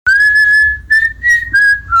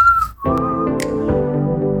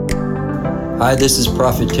Hi, this is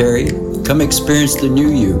Prophet Terry. Come experience the new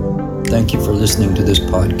you. Thank you for listening to this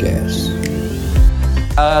podcast.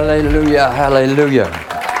 Hallelujah, hallelujah.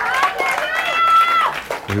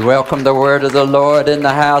 We welcome the word of the Lord in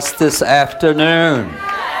the house this afternoon.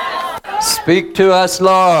 Speak to us,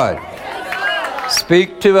 Lord.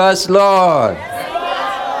 Speak to us, Lord.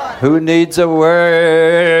 Who needs a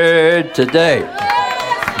word today?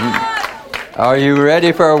 Are you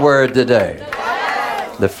ready for a word today?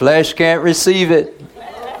 The flesh can't receive it.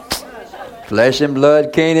 Flesh and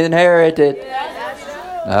blood can't inherit it.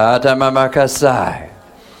 Atamamakasai.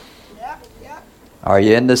 Are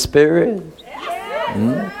you in the spirit?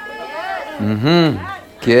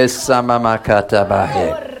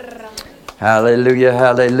 Kesamamakatabahe. Hallelujah,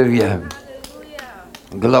 hallelujah.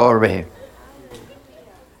 Glory.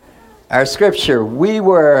 Our scripture, we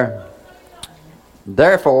were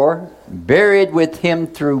therefore buried with him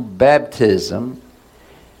through baptism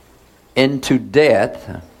into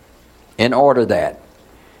death, in order that.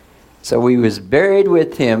 So we was buried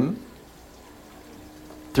with him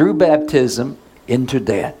through baptism into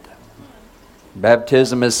death.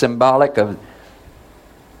 Baptism is symbolic of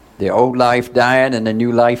the old life dying and the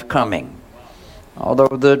new life coming.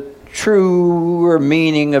 Although the truer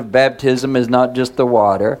meaning of baptism is not just the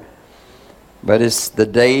water, but it's the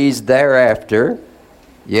days thereafter,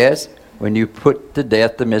 yes, when you put to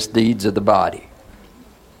death the misdeeds of the body.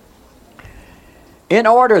 In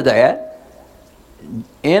order that,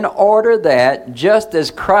 just as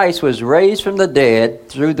Christ was raised from the dead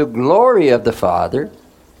through the glory of the Father,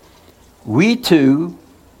 we too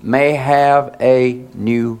may have a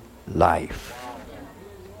new life.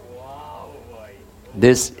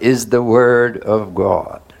 This is the Word of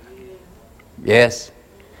God. Yes,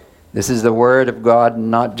 this is the Word of God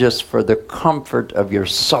not just for the comfort of your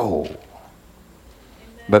soul,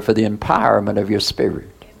 but for the empowerment of your spirit.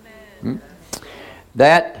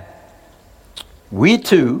 That we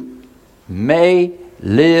too may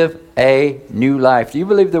live a new life. Do you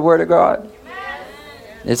believe the Word of God?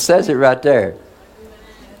 It says it right there.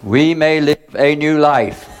 We may live a new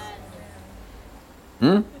life.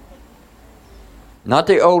 Not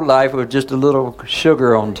the old life with just a little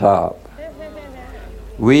sugar on top.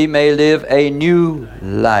 We may live a new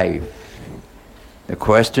life. The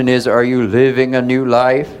question is, are you living a new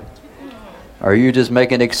life? Are you just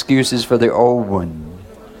making excuses for the old one?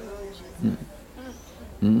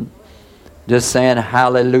 Just saying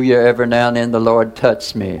hallelujah every now and then, the Lord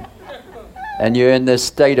touched me. And you're in this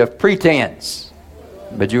state of pretense,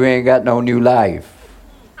 but you ain't got no new life.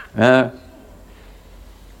 Huh?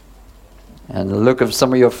 And the look of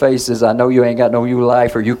some of your faces, I know you ain't got no new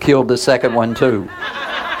life, or you killed the second one too.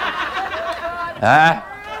 Huh?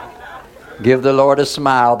 Give the Lord a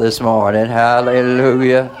smile this morning.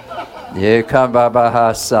 Hallelujah. You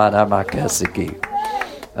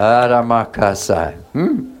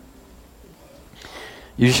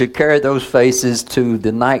should carry those faces to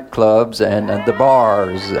the nightclubs and the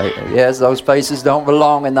bars. Yes, those faces don't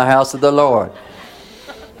belong in the house of the Lord.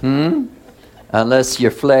 Unless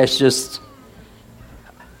your flesh just...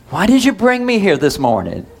 Why did you bring me here this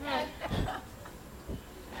morning?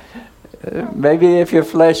 Maybe if your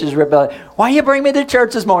flesh is rebellious. Why you bring me to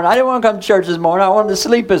church this morning? I didn't want to come to church this morning. I wanted to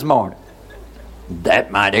sleep this morning.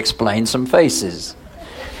 That might explain some faces.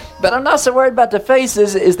 But I'm not so worried about the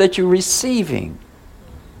faces, is that you're receiving.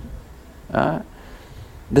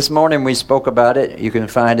 This morning we spoke about it. You can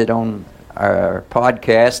find it on our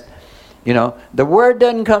podcast. You know, the Word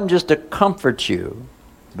doesn't come just to comfort you,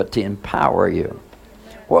 but to empower you.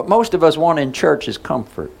 What most of us want in church is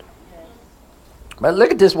comfort. But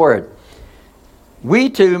look at this word.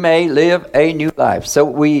 We too may live a new life. So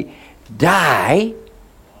we die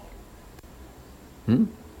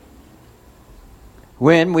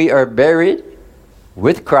when we are buried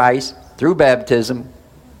with Christ through baptism.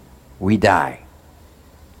 We die.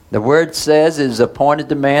 The word says it is appointed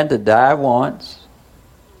to man to die once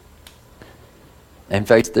and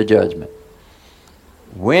face the judgment.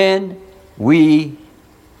 When we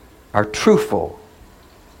are truthful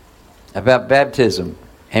about baptism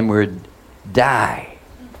and we die,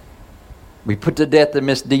 we put to death the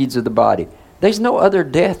misdeeds of the body. There's no other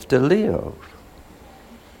death to live.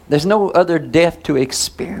 There's no other death to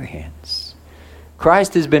experience.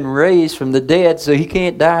 Christ has been raised from the dead, so he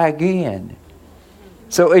can't die again.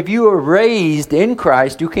 So if you are raised in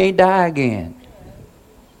Christ, you can't die again.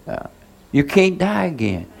 You can't die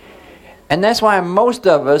again. And that's why most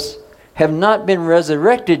of us have not been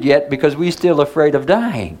resurrected yet, because we're still afraid of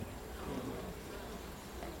dying.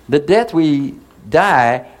 The death we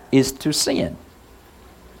die is to sin.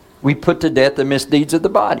 We put to death the misdeeds of the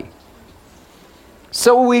body.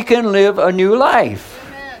 so we can live a new life.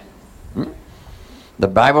 The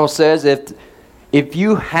Bible says if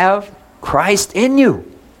you have Christ in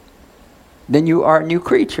you, then you are a new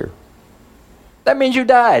creature. That means you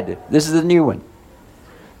died. This is the new one.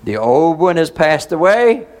 The old one has passed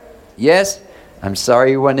away. Yes, I'm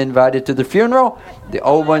sorry you weren't invited to the funeral. The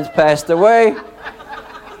old one's passed away.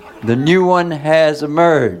 The new one has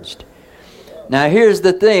emerged. Now here's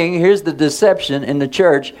the thing, here's the deception in the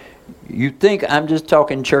church. You think I'm just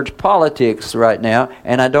talking church politics right now,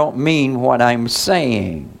 and I don't mean what I'm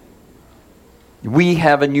saying. We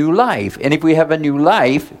have a new life. And if we have a new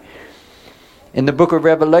life, in the book of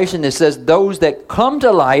Revelation it says those that come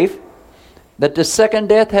to life, that the second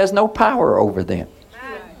death has no power over them.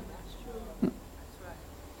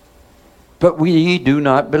 But we do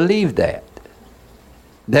not believe that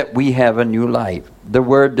we have a new life. The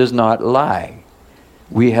word does not lie.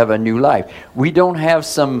 We have a new life. We don't have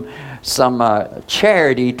some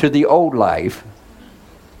charity to the old life.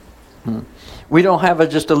 We don't have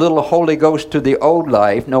just a little Holy Ghost to the old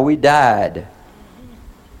life. No, we died.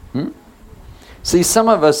 See, some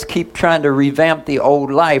of us keep trying to revamp the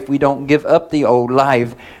old life. We don't give up the old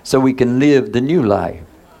life so we can live the new life.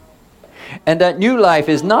 And that new life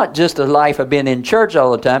is not just a life of being in church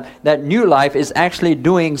all the time. That new life is actually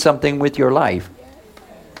doing something with your life.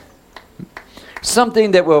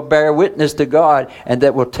 Something that will bear witness to God and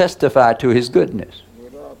that will testify to His goodness.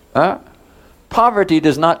 Poverty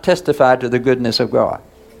does not testify to the goodness of God.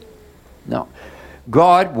 No.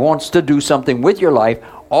 God wants to do something with your life.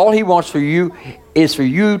 All He wants for you is for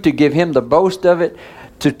you to give Him the boast of it,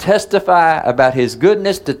 to testify about His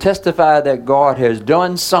goodness, to testify that God has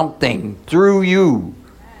done something through you,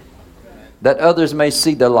 that others may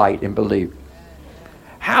see the light and believe.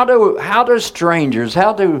 How do strangers,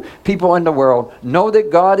 how do people in the world know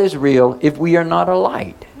that God is real if we are not a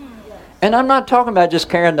light? And I'm not talking about just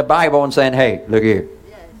carrying the Bible and saying, hey, look here,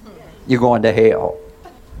 you're going to hell.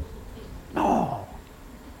 No.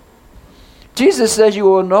 Jesus says you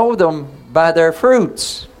will know them by their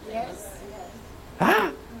fruits.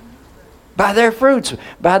 By their fruits,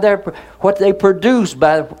 by what they produce,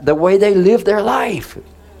 by the way they live their life.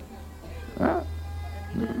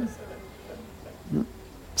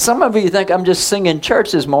 Some of you think I'm just singing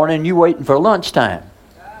church this morning and you waiting for lunchtime.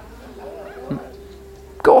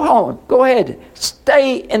 Go home. Go ahead.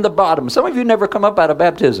 Stay in the bottom. Some of you never come up out of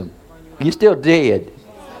baptism. You're still dead.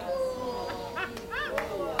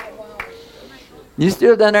 You're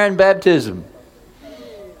still down there in baptism,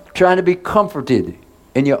 trying to be comforted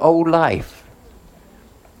in your old life.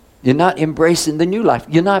 You're not embracing the new life.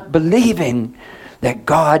 You're not believing that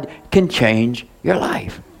God can change your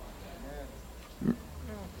life.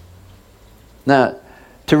 Now,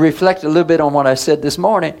 to reflect a little bit on what I said this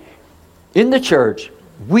morning, in the church,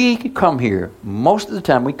 we come here, most of the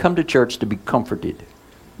time we come to church to be comforted.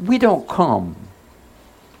 We don't come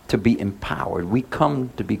to be empowered. We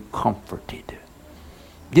come to be comforted.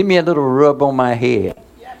 Give me a little rub on my head.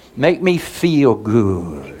 Make me feel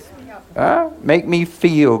good. Make me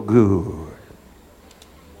feel good.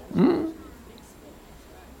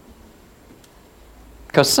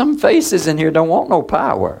 Because some faces in here don't want no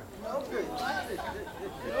power.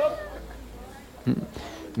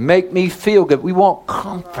 Make me feel good. We want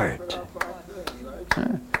comfort.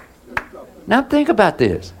 Now think about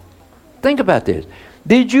this. Think about this.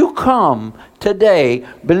 Did you come today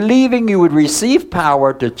believing you would receive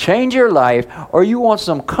power to change your life, or you want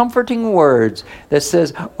some comforting words that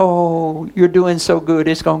says, oh, you're doing so good,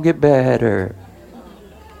 it's going to get better?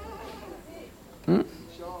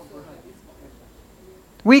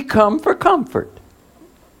 We come for comfort.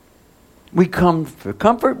 We come for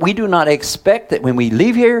comfort. We do not expect that when we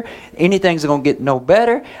leave here, anything's going to get no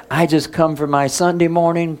better. I just come for my Sunday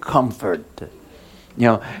morning comfort. You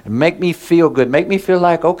know, make me feel good. Make me feel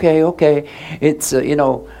like, okay. It's,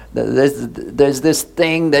 there's this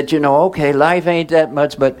thing that, okay, life ain't that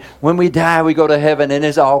much, but when we die, we go to heaven and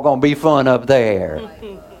it's all going to be fun up there.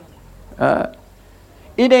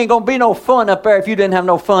 It ain't going to be no fun up there if you didn't have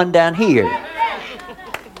no fun down here.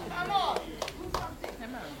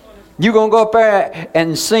 You're going to go up there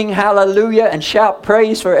and sing hallelujah and shout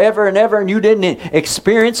praise forever and ever, and you didn't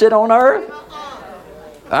experience it on earth?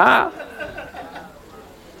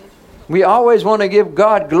 We always want to give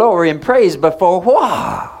God glory and praise, but for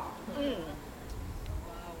what?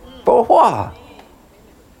 For what?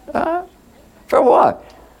 For what?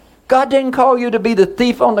 God didn't call you to be the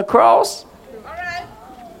thief on the cross.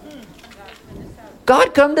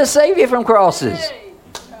 God come to save you from crosses.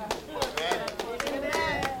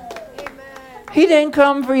 He didn't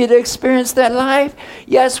come for you to experience that life.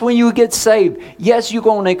 Yes, when you get saved, yes, you're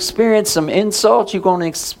going to experience some insults. You're going to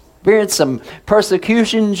experience some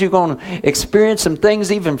persecutions. You're going to experience some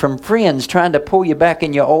things even from friends trying to pull you back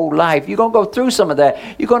in your old life. You're going to go through some of that.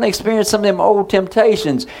 You're going to experience some of them old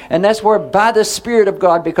temptations. And that's where by the Spirit of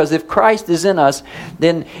God, because if Christ is in us,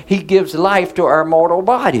 then He gives life to our mortal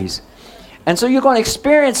bodies. And so you're going to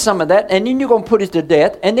experience some of that, and then you're going to put it to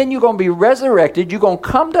death, and then you're going to be resurrected. You're going to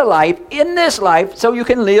come to life in this life so you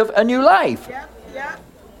can live a new life.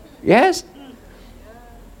 Yes?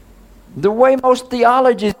 The way most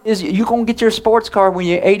theology is, you're going to get your sports car when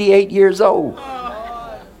you're 88 years old.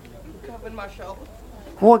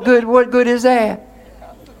 What good is that?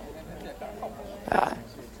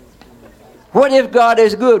 What if God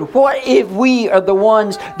is good? What if we are the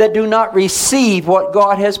ones that do not receive what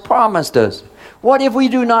God has promised us? What if we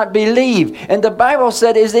do not believe? And the Bible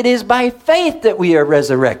said it is by faith that we are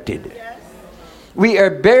resurrected. We are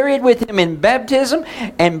buried with Him in baptism,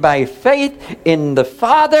 and by faith in the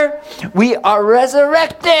Father, we are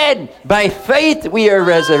resurrected. By faith we are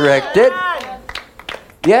resurrected.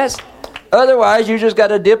 Yes? Otherwise, you just got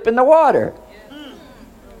to dip in the water.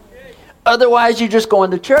 Otherwise, you're just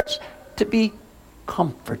going to church to be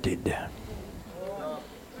comforted.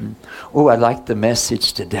 Oh, I like the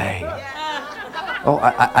message today. Oh,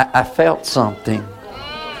 I felt something.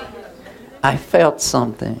 I felt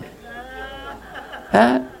something.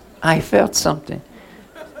 Huh? I felt something.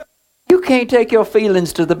 You can't take your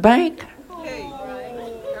feelings to the bank.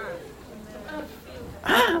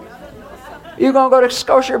 Huh? You're going to go to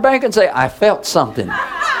Scotia Bank and say, I felt something.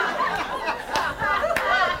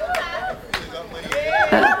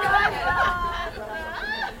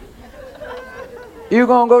 You're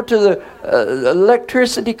going to go to the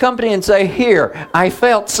electricity company and say, here, I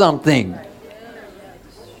felt something.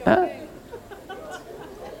 Huh?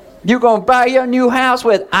 You're going to buy your new house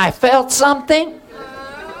with, I felt something.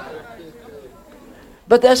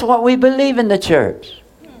 But that's what we believe in the church.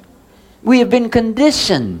 We have been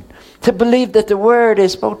conditioned to believe that the Word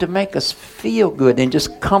is supposed to make us feel good and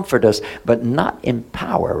just comfort us, but not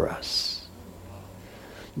empower us.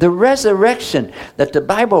 The resurrection that the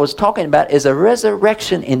Bible is talking about is a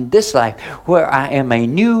resurrection in this life, where I am a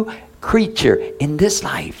new creature in this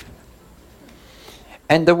life.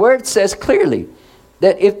 And the Word says clearly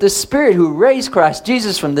that if the Spirit who raised Christ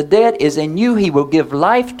Jesus from the dead is in you, He will give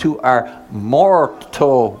life to our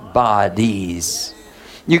mortal bodies.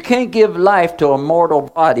 You can't give life to a mortal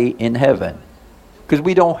body in heaven, because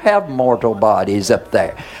we don't have mortal bodies up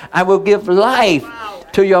there. I will give life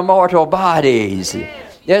to your mortal bodies.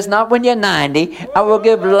 Yes, not when you're 90. I will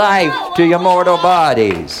give life to your mortal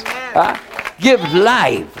bodies. Give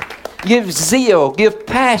life. Give zeal. Give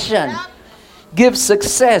passion. Give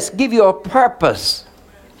success. Give you a purpose.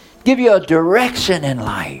 Give you a direction in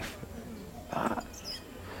life.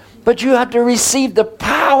 But you have to receive the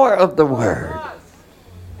power of the Word.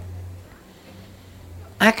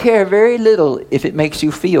 I care very little if it makes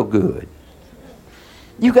you feel good.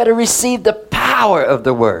 You got to receive the power of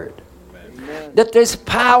the Word. That there's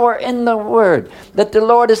power in the Word. That the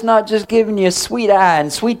Lord is not just giving you a sweet eye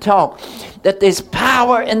and sweet talk. That there's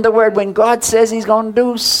power in the Word. When God says He's going to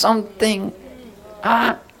do something.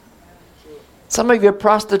 Some of you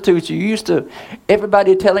prostitutes, you used to,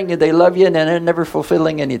 everybody telling you they love you and they're never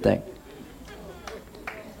fulfilling anything.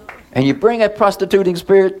 And you bring a prostituting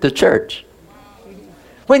spirit to church.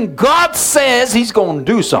 When God says He's going to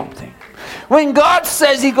do something. When God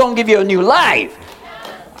says He's going to give you a new life.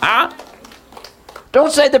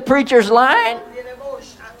 Don't say the preacher's lying.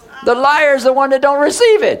 The liar's the one that don't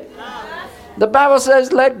receive it. The Bible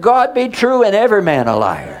says, let God be true and every man a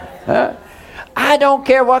liar. I don't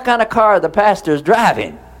care what kind of car the pastor's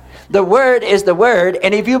driving. The Word is the Word,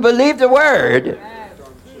 and if you believe the Word,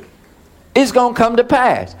 it's going to come to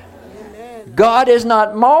pass. God is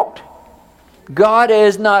not mocked. God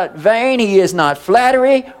is not vain. He is not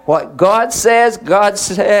flattery. What God says,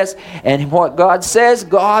 and what God says,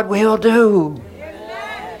 God will do.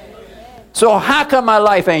 So how come my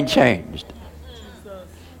life ain't changed?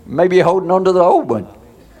 Maybe you're holding on to the old one.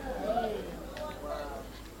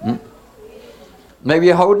 Maybe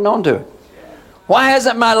you're holding on to it. Why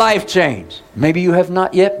hasn't my life changed? Maybe you have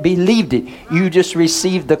not yet believed it. You just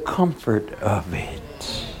received the comfort of it.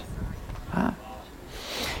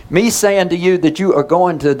 Me saying to you that you are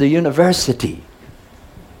going to the university.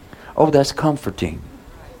 Oh, that's comforting.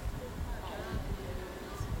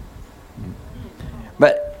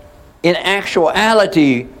 But in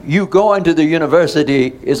actuality, you going to the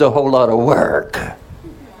university is a whole lot of work.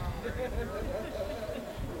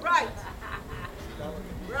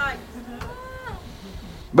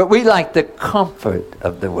 But we like the comfort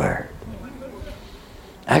of the Word.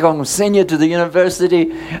 I'm going to send you to the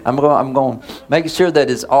university. I'm going to make sure that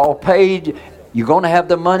it's all paid. You're going to have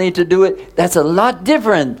the money to do it. That's a lot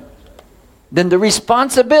different than the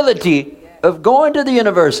responsibility of going to the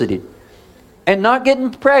university and not getting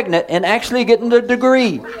pregnant and actually getting the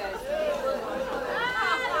degree.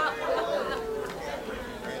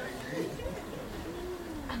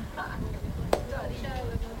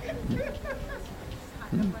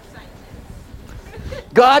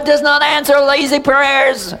 God does not answer lazy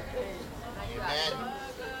prayers.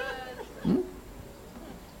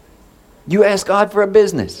 You ask God for a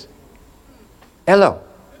business. Hello.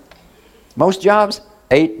 Most jobs,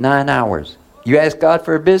 8-9 hours. You ask God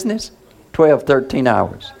for a business, 12-13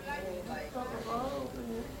 hours.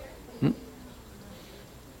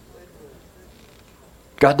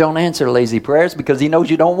 God don't answer lazy prayers because He knows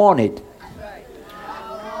you don't want it.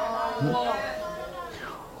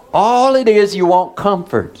 All it is, you want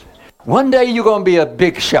comfort. One day you're going to be a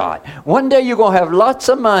big shot. One day you're going to have lots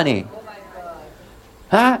of money.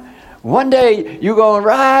 Huh? One day you're going to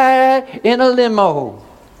ride in a limo.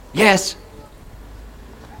 Yes.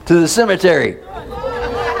 To the cemetery.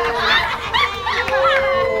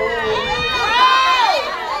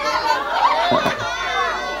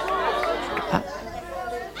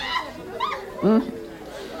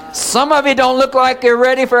 Some of you don't look like you're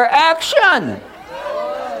ready for action.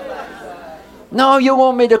 No, you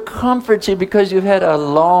want me to comfort you because you've had a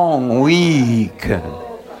long week.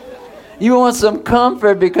 You want some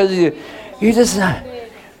comfort because you just...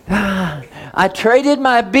 I traded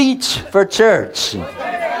my beach for church.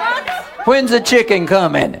 When's the chicken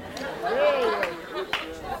coming?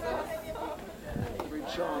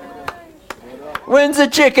 When's the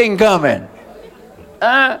chicken coming?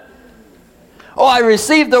 Oh, I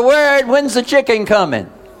received the word. When's the chicken coming?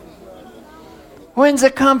 When's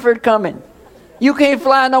the comfort coming? You can't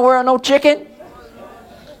fly nowhere on no chicken.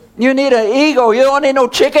 You need an eagle. You don't need no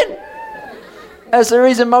chicken. That's the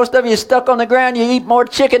reason most of you stuck on the ground. You eat more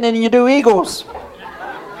chicken than you do eagles.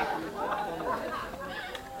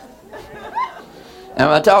 Am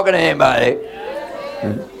I talking to anybody?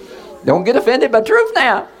 Don't get offended by truth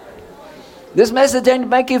now. This message ain't to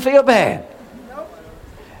make you feel bad.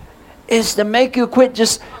 It's to make you quit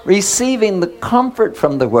just receiving the comfort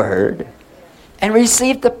from the Word and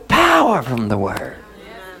receive the power from the Word.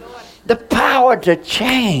 The power to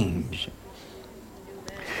change.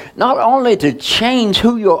 Not only to change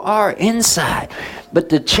who you are inside, but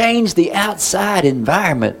to change the outside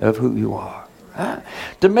environment of who you are.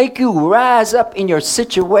 To make you rise up in your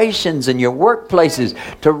situations and your workplaces.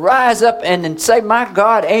 To rise up and say, my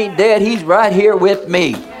God ain't dead. He's right here with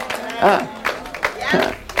me.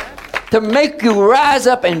 To make you rise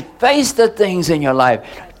up and face the things in your life.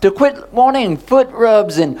 To quit wanting foot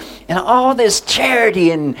rubs and all this charity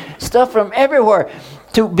and stuff from everywhere.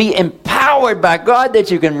 To be empowered by God that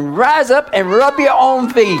you can rise up and rub your own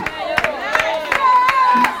feet.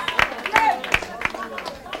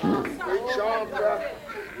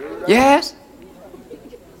 Yes.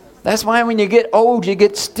 That's why when you get old, you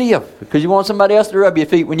get stiff. Because you want somebody else to rub your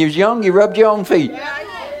feet. When you was young, you rubbed your own feet.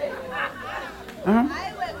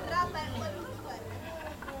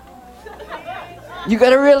 You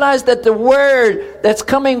got to realize that the word that's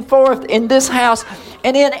coming forth in this house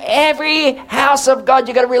and in every house of God,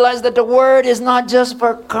 you got to realize that the word is not just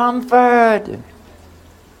for comfort.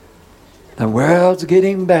 The world's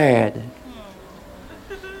getting bad.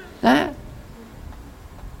 Huh?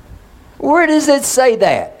 Where does it say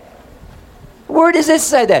that? Where does it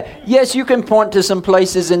say that? Yes, you can point to some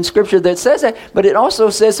places in Scripture that says that, but it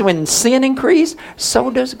also says when sin increases,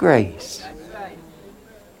 so does grace.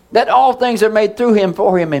 That all things are made through Him,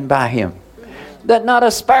 for Him, and by Him. That not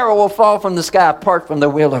a sparrow will fall from the sky apart from the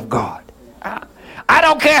will of God. I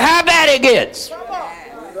don't care how bad it gets.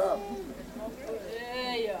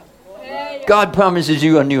 God promises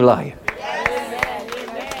you a new life.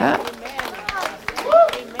 Huh?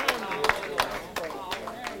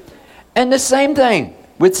 And the same thing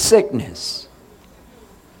with sickness.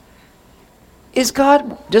 Is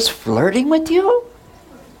God just flirting with you?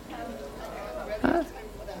 Huh?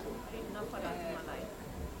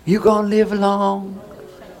 You gonna live long?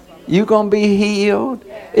 You gonna be healed?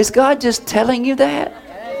 Is God just telling you that?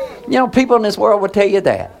 You know, people in this world will tell you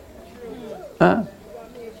that. Huh?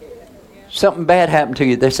 Something bad happened to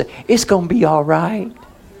you. They say, it's gonna be all right.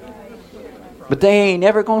 But they ain't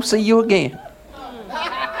never gonna see you again.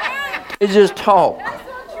 It's just talk.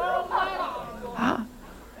 Huh?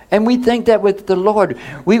 And we think that with the Lord.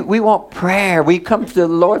 We want prayer. We come to the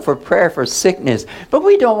Lord for prayer for sickness. But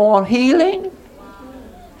we don't want healing.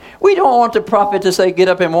 We don't want the prophet to say, get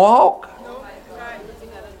up and walk.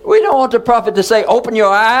 We don't want the prophet to say, open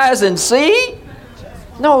your eyes and see.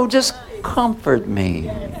 No, just comfort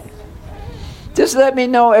me. Just let me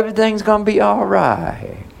know everything's going to be all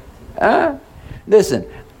right. Huh? Listen,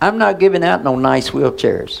 I'm not giving out no nice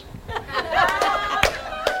wheelchairs.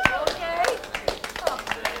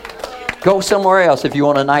 Go somewhere else if you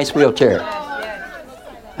want a nice wheelchair.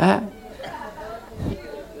 Huh?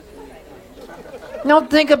 No,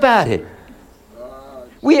 think about it.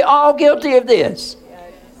 We all guilty of this.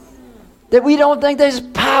 That we don't think there's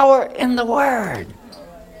power in the Word.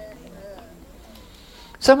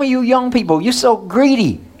 Some of you young people, you're so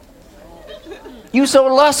greedy. You're so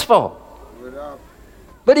lustful.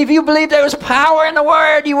 But if you believed there was power in the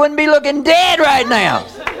Word, you wouldn't be looking dead right now.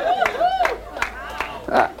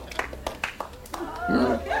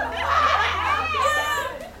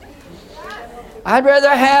 I'd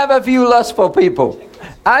rather have a few lustful people.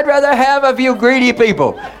 I'd rather have a few greedy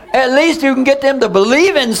people. At least you can get them to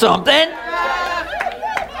believe in something.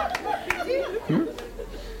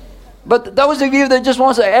 But those of you that just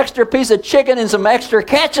want an extra piece of chicken and some extra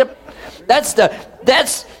ketchup, that's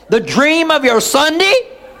the dream of your Sunday?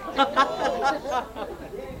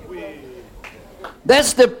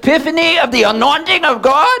 That's the epiphany of the anointing of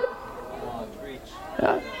God?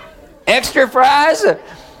 Extra fries?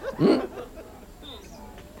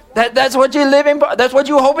 That's what you're living for? That's what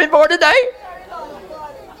you're hoping for today?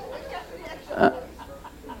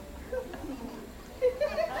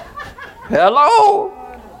 Hello?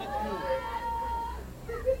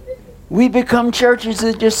 We become churches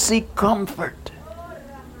that just seek comfort.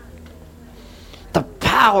 The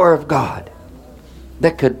power of God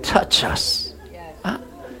that could touch us. Huh?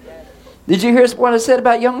 Did you hear what I said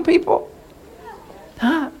about young people?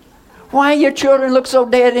 Huh? Why your children look so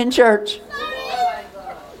dead in church?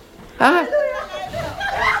 Huh?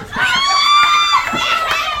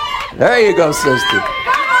 There you go, sister.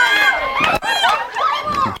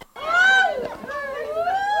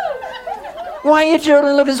 Why are your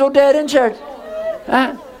children looking so dead in church?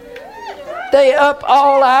 Huh? They up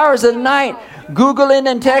all hours of the night, Googling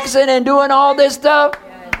and texting and doing all this stuff.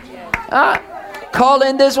 Huh?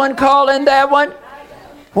 Calling this one, calling that one.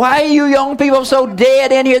 Why are you young people so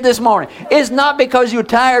dead in here this morning? It's not because you're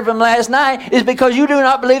tired from last night. It's because you do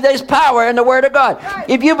not believe there's power in the Word of God.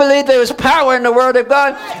 If you believe there was power in the Word of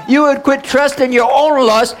God, you would quit trusting your own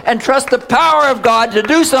lust and trust the power of God to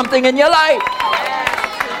do something in your life.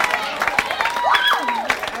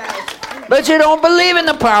 But you don't believe in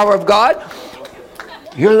the power of God.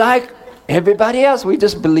 You're like everybody else. We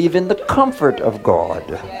just believe in the comfort of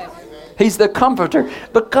God. He's the comforter.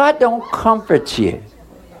 But God don't comfort you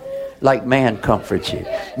like man comforts you.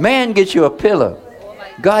 Man gets you a pillow.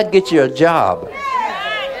 God gets you a job.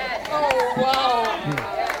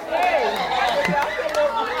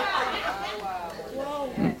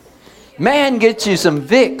 Man gets you some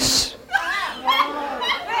Vicks.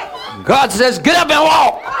 God says, get up and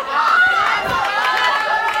walk.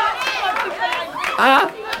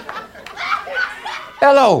 Huh?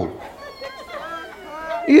 Hello.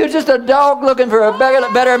 You're just a dog looking for a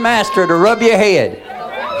better master to rub your head.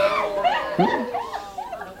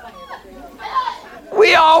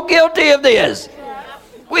 We all guilty of this.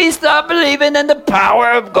 We stop believing in the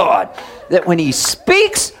power of God. That when He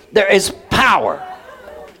speaks, there is power.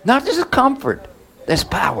 Not just comfort. There's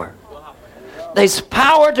power. There's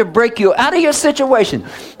power to break you out of your situation.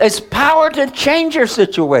 There's power to change your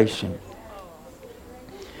situation.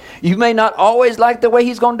 You may not always like the way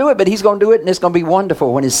He's going to do it, but He's going to do it, and it's going to be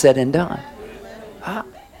wonderful when it's said and done. Huh?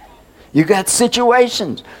 You got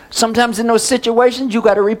situations. Sometimes in those situations, you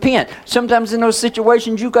got to repent. Sometimes in those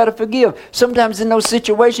situations, you got to forgive. Sometimes in those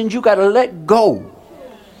situations, you got to let go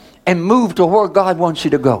and move to where God wants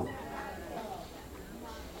you to go.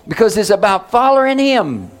 Because it's about following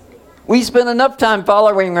Him. We spend enough time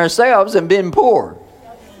following ourselves and being poor.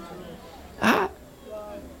 Huh?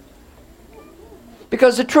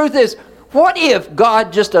 Because the truth is, what if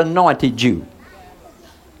God just anointed you?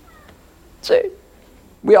 See?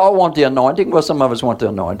 We all want the anointing. Well, some of us want the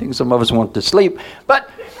anointing. Some of us want to sleep. But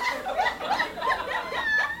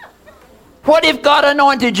what if God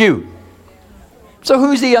anointed you? So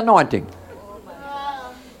who's He anointing?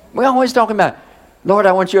 We're always talking about, Lord,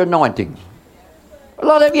 I want your anointing. A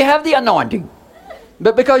lot of you have the anointing.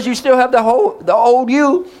 But because you still have the old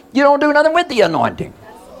you don't do nothing with the anointing.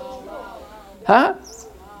 Huh?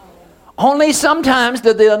 Only sometimes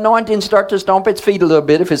does the anointing start to stomp its feet a little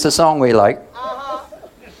bit if it's a song we like.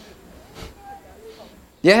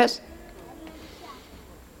 Yes?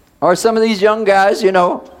 Or some of these young guys,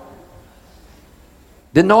 the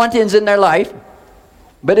anointing's in their life.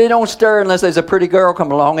 But it don't stir unless there's a pretty girl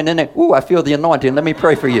come along and then I feel the anointing. Let me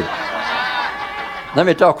pray for you. Let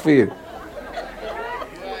me talk for you.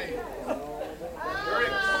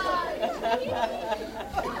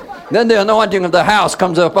 Then the anointing of the house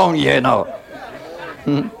comes up on you, you know.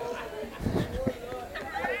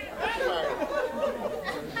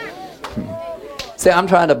 See, I'm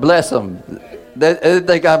trying to bless them. They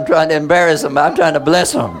think I'm trying to embarrass them. I'm trying to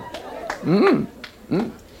bless them.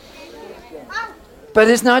 But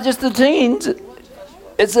it's not just the teens.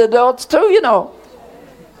 It's the adults too, you know.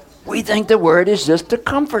 We think the word is just to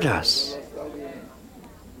comfort us.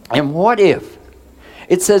 And what if?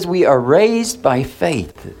 It says we are raised by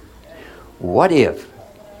faith. What if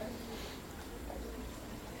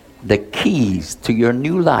the keys to your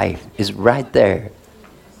new life is right there,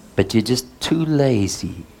 but you're just too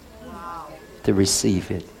lazy to receive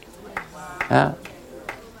it? Huh?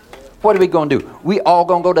 What are we going to do? We all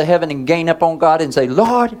going to go to heaven and gain up on God and say,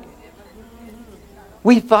 Lord,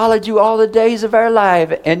 we followed you all the days of our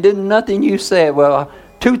life, and did nothing you said. Well,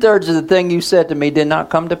 2/3 of the thing you said to me did not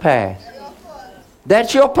come to pass.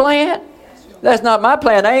 That's your plan? That's not my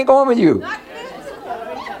plan. I ain't going with you.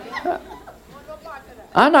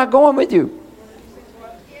 I'm not going with you.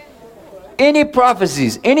 Any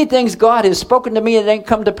prophecies, anything God has spoken to me that ain't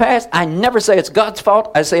come to pass, I never say it's God's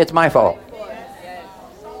fault. I say it's my fault.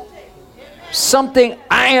 Something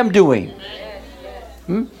I am doing.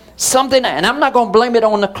 Something, and I'm not going to blame it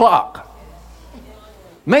on the clock.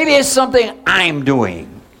 Maybe it's something I'm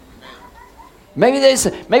doing.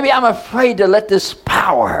 Maybe I'm afraid to let this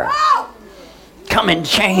power come and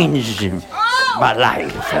change my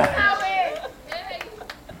life.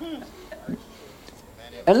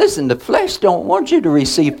 And listen, the flesh don't want you to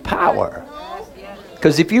receive power.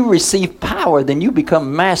 Because if you receive power, then you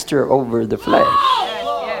become master over the flesh.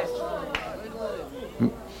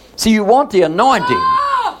 See, you want the anointing.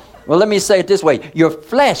 Well, let me say it this way. Your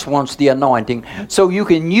flesh wants the anointing so you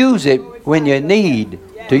can use it when you need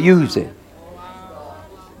to use it.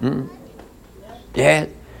 Yeah.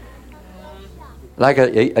 Like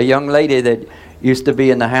a young lady that used to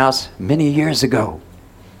be in the house many years ago.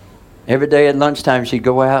 Every day at lunchtime she'd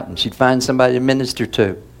go out and she'd find somebody to minister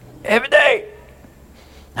to. Every day.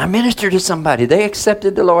 I ministered to somebody. They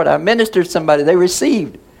accepted the Lord. I ministered to somebody. They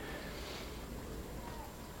received.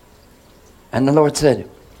 And the Lord said,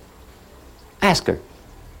 ask her,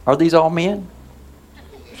 are these all men?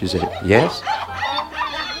 She said, yes.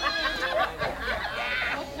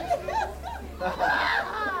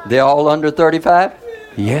 They're all under 35?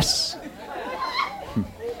 Yes.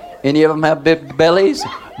 Any of them have big bellies?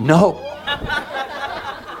 No.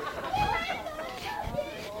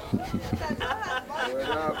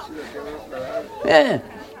 Yeah.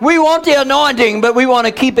 We want the anointing, but we want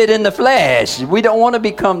to keep it in the flesh. We don't want to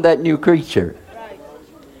become that new creature.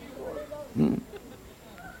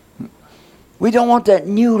 We don't want that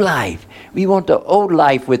new life. We want the old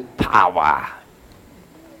life with power.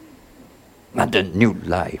 Not the new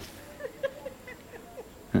life.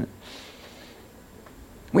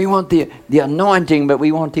 We want the anointing, but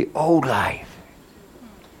we want the old life.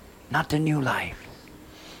 Not the new life.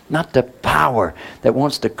 Not the power that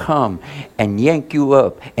wants to come and yank you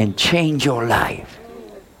up and change your life.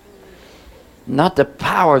 Not the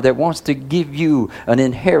power that wants to give you an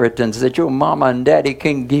inheritance that your mama and daddy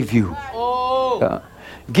can't give you.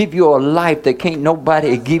 Give you a life that can't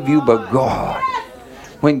nobody give you but God.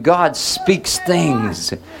 When God speaks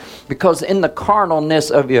things, because in the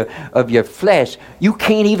carnalness of your flesh, you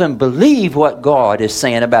can't even believe what God is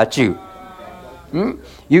saying about you.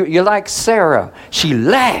 You're like Sarah. She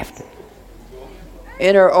laughed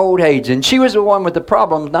in her old age, and she was the one with the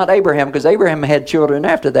problems, not Abraham, because Abraham had children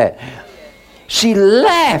after that. She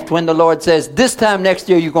laughed when the Lord says, this time next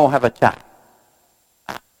year you're going to have a child.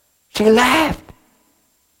 She laughed.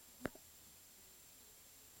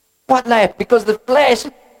 What laughed? Because the flesh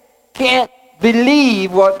can't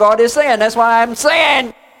believe what God is saying. That's why I'm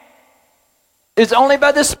saying it's only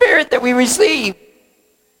by the Spirit that we receive.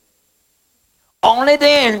 Only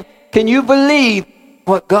then can you believe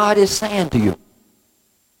what God is saying to you.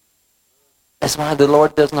 That's why the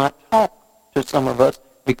Lord does not talk to some of us,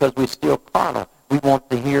 because we're still carnal. We want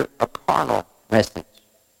to hear a carnal message.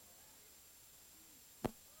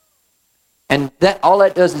 And all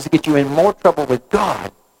that does is get you in more trouble with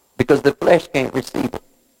God, because the flesh can't receive it.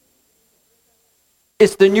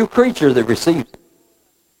 It's the new creature that receives it.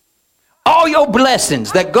 All your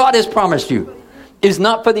blessings that God has promised you is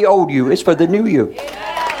not for the old you, it's for the new you.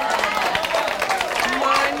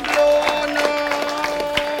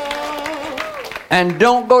 And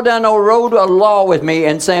don't go down no road of law with me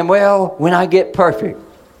and saying, well, when I get perfect.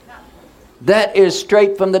 That is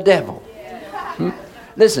straight from the devil.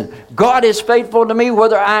 Listen, God is faithful to me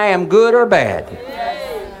whether I am good or bad.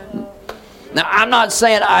 Now, I'm not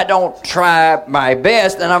saying I don't try my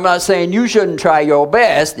best, and I'm not saying you shouldn't try your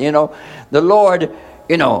best. You know, the Lord,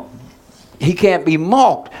 you know, He can't be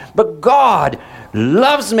mocked. But God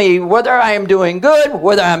loves me whether I am doing good,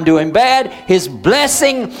 whether I'm doing bad. His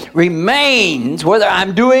blessing remains whether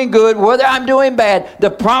I'm doing good, whether I'm doing bad.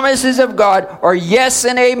 The promises of God are yes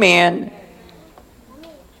and amen.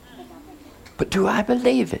 But do I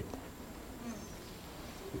believe it?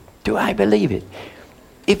 Do I believe it?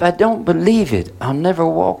 If I don't believe it, I'll never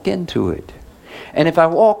walk into it. And if I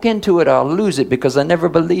walk into it, I'll lose it because I never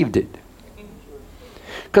believed it.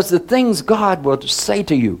 Because the things God will say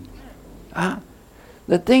to you,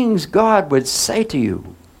 the things God would say to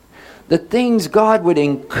you, the things God would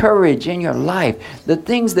encourage in your life, the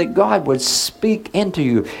things that God would speak into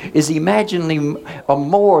you is imaginably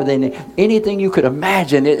more than anything you could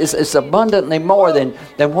imagine. It's abundantly more than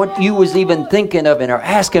what you was even thinking of and are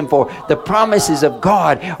asking for. The promises of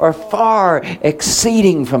God are far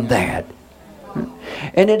exceeding from that.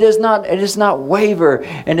 And it does not waver,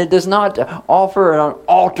 and it does not offer an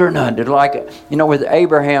alternate, like, you know, with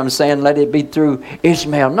Abraham saying, let it be through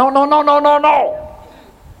Ishmael. No.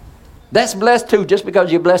 That's blessed too, just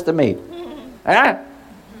because you're blessed to me. Huh?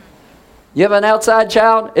 You have an outside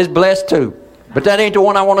child, it's blessed too. But that ain't the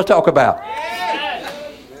one I want to talk about.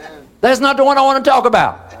 That's not the one I want to talk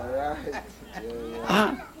about.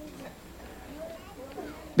 Huh?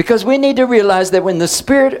 Because we need to realize that when the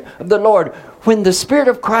Spirit of the Lord, when the Spirit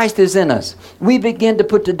of Christ is in us, we begin to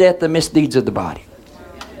put to death the misdeeds of the body.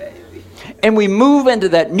 And we move into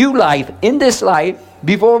that new life, in this life,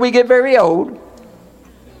 before we get very old.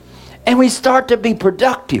 And we start to be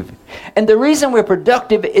productive. And the reason we're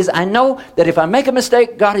productive is I know that if I make a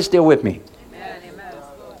mistake, God is still with me.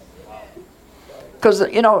 Because,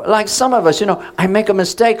 you know, like some of us, you know, I make a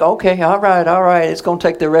mistake. Okay, all right. It's going to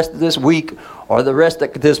take the rest of this week or the rest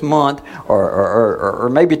of this month or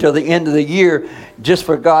maybe till the end of the year just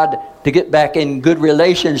for God to get back in good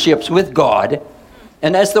relationships with God.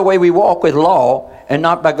 And that's the way we walk with law and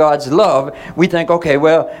not by God's love. We think, okay,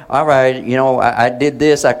 well, all right, you know, I did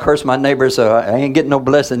this. I cursed my neighbor, so I ain't getting no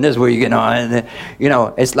blessing this week, you know. And, you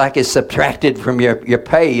know, it's like it's subtracted from your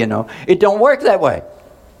pay, you know. It don't work that way.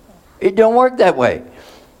 It don't work that way.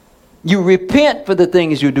 You repent for the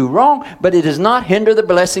things you do wrong, but it does not hinder the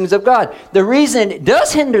blessings of God. The reason it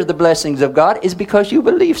does hinder the blessings of God is because you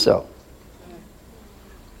believe so.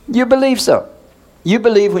 You believe so. You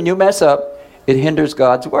believe when you mess up, it hinders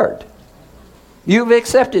God's word. You've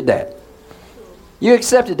accepted that. You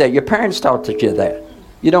accepted that. Your parents taught you that.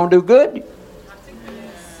 You don't do good.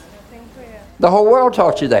 The whole world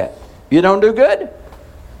taught you that. You don't do good.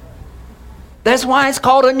 That's why it's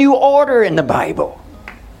called a new order in the Bible.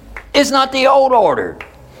 It's not the old order.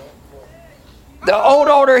 The old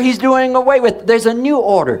order He's doing away with. There's a new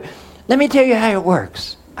order. Let me tell you how it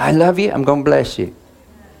works. I love you. I'm going to bless you.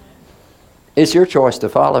 It's your choice to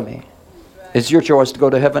follow me. It's your choice to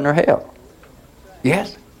go to heaven or hell.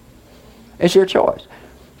 Yes? It's your choice.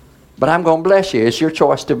 But I'm going to bless you. It's your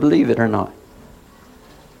choice to believe it or not.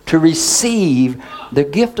 To receive the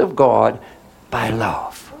gift of God by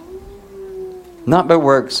love. Not by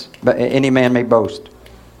works, but any man may boast.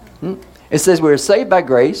 It says we're saved by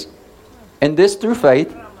grace, and this through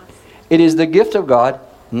faith. It is the gift of God,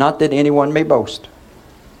 not that anyone may boast.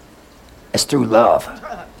 It's through love.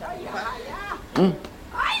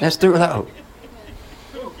 That's through love.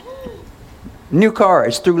 New car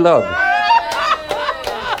is through love.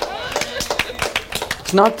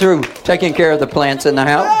 It's not through taking care of the plants in the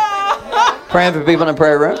house, praying for people in the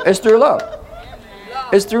prayer room. It's through love.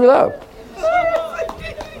 It's through love.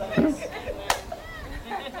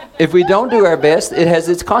 If we don't do our best, it has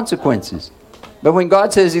its consequences. But when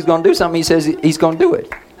God says He's going to do something, He says He's going to do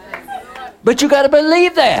it. But you got to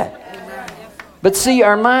believe that. But see,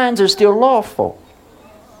 our minds are still lawful.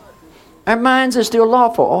 Our minds are still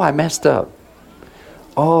lawful. Oh, I messed up.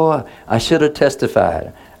 Oh, I should have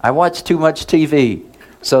testified. I watched too much TV.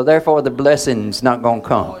 So therefore the blessing's not going to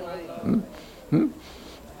come.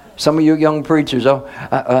 Some of you young preachers,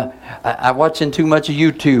 I'm watching too much of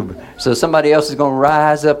YouTube, so somebody else is going to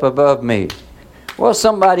rise up above me. Well,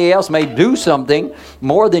 somebody else may do something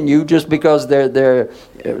more than you just because they're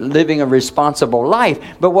living a responsible life.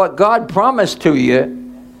 But what God promised to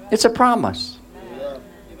you, it's a promise.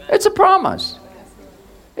 It's a promise.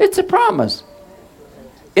 It's a promise.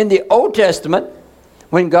 In the Old Testament,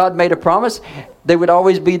 when God made a promise, there would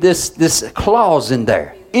always be this clause in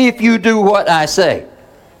there. If you do what I say.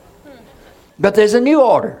 But there's a new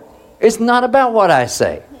order. It's not about what I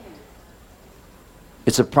say.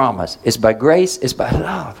 It's a promise. It's by grace. It's by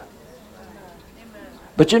love.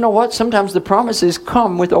 But you know what? Sometimes the promises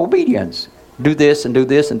come with obedience. Do this and do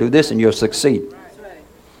this and do this and you'll succeed.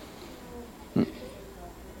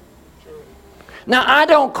 Now, I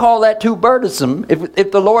don't call that too burdensome.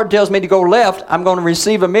 If the Lord tells me to go left, I'm going to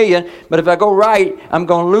receive 1,000,000. But if I go right, I'm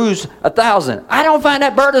going to lose 1,000. I don't find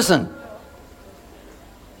that burdensome.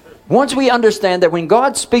 Once we understand that when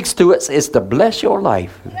God speaks to us, it's to bless your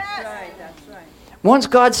life. That's right. Once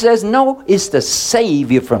God says no, it's to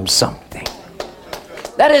save you from something.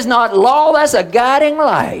 That is not law, that's a guiding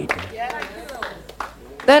light.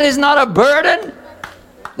 That is not a burden.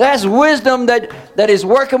 That's wisdom that is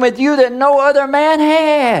working with you that no other man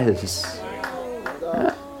has.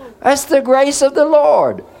 That's the grace of the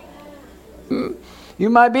Lord. You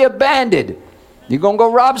might be a bandit. You're going to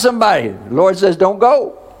go rob somebody. The Lord says, don't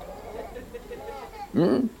go.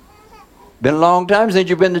 Been a long time since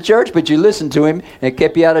you've been to church, but you listened to him and it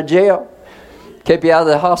kept you out of jail. Kept you out of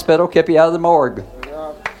the hospital, kept you out of the morgue.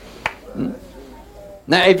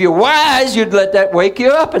 Now, if you're wise, you'd let that wake you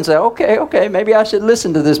up and say, okay, maybe I should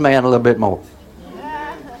listen to this man a little bit more.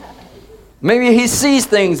 Maybe he sees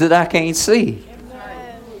things that I can't see.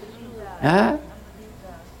 Huh?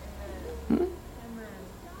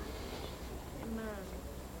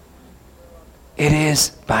 It is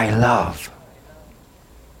by love.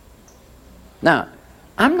 Now,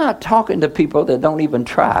 I'm not talking to people that don't even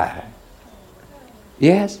try.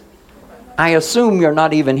 Yes? I assume you're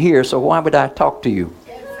not even here, so why would I talk to you?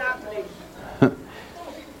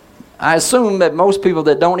 I assume that most people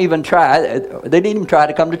that don't even try, they didn't even try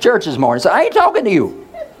to come to church this morning. So I ain't talking to you.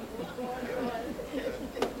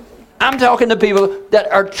 I'm talking to people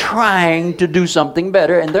that are trying to do something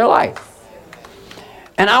better in their life.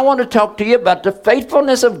 And I want to talk to you about the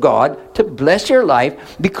faithfulness of God to bless your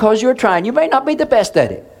life because you're trying. You may not be the best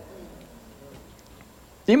at it.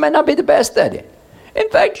 You may not be the best at it. In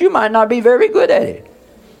fact, you might not be very good at it.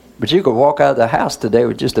 But you could walk out of the house today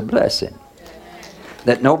with just a blessing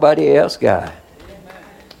that nobody else got.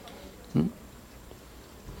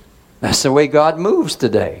 That's the way God moves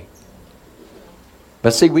today.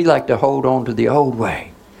 But see, we like to hold on to the old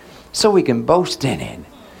way so we can boast in it.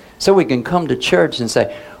 So we can come to church and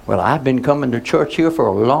say, well, I've been coming to church here for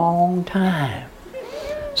a long time.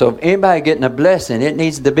 So if anybody getting a blessing, it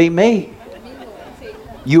needs to be me.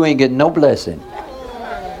 You ain't getting no blessing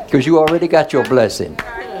because you already got your blessing.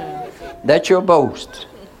 That's your boast.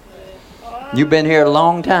 You've been here a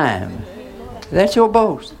long time. That's your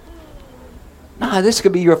boast. Nah, this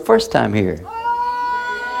could be your first time here.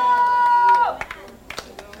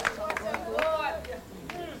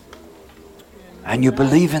 And you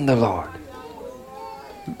believe in the Lord.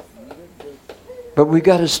 But we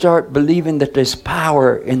got to start believing that there's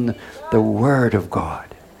power in the Word of God.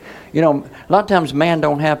 You know, a lot of times man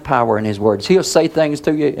don't have power in his words. He'll say things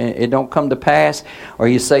to you and it don't come to pass. Or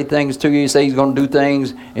you say things to you, you say he's going to do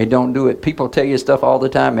things and don't do it. People tell you stuff all the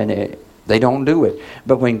time and they don't do it.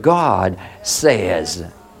 But when God says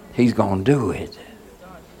he's going to do it,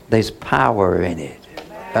 there's power in it.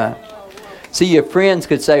 See, your friends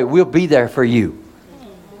could say, we'll be there for you.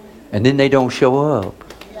 And then they don't show up.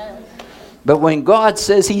 But when God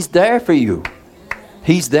says he's there for you,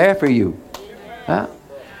 he's there for you. Huh?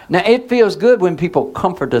 Now, it feels good when people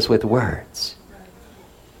comfort us with words.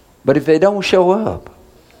 But if they don't show up,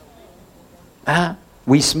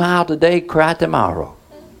 we smile today, cry tomorrow.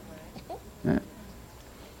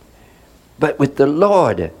 But with the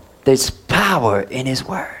Lord, there's power in his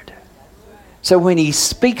word. So when he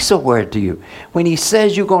speaks a word to you, when he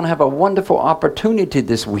says you're going to have a wonderful opportunity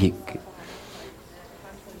this week,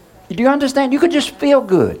 do you understand? You could just feel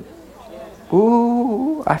good.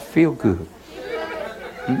 Ooh, I feel good.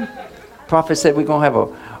 Prophet said we're going to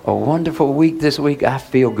have a wonderful week this week. I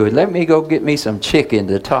feel good. Let me go get me some chicken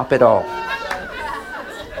to top it off.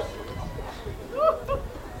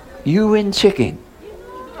 You and chicken.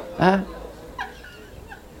 Huh?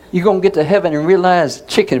 You're going to get to heaven and realize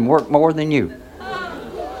chicken worked more than you.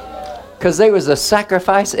 Because there was a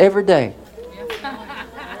sacrifice every day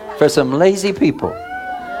for some lazy people.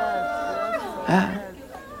 Huh?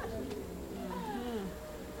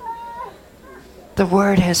 The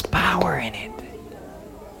Word has power in it.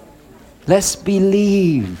 Let's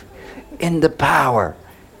believe in the power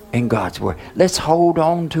in God's Word. Let's hold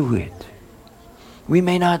on to it. We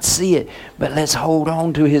may not see it, but let's hold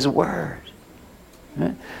on to His Word.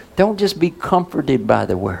 Don't just be comforted by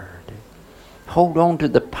the Word. Hold on to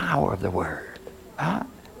the power of the Word.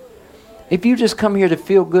 If you just come here to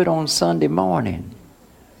feel good on Sunday morning,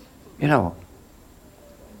 you know,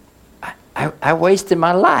 I wasted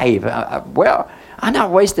my life. I'm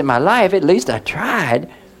not wasting my life. At least I tried.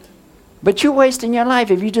 But you're wasting your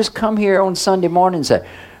life if you just come here on Sunday morning and say,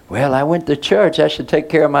 well, I went to church. I should take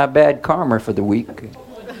care of my bad karma for the week.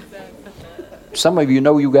 Some of you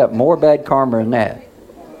know you got more bad karma than that.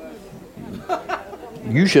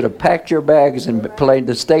 You should have packed your bags and planned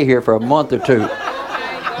to stay here for a month or two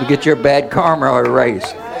to get your bad karma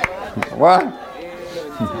erased. What?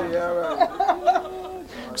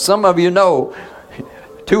 Some of you know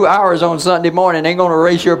 2 hours on Sunday morning ain't going to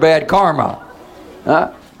erase your bad karma.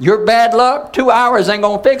 Huh? Your bad luck, 2 hours ain't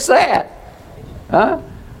going to fix that. Huh?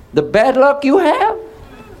 The bad luck you have,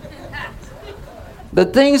 the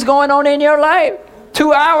things going on in your life,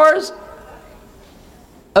 2 hours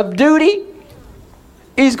of duty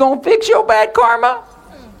is going to fix your bad karma.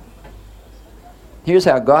 Here's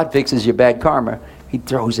how God fixes your bad karma. He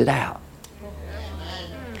throws it out.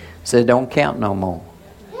 Said, don't count no more.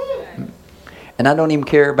 And I don't even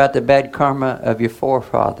care about the bad karma of your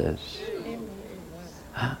forefathers.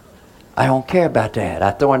 I don't care about that.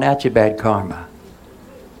 I'm throwing out your bad karma.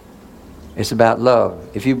 It's about love.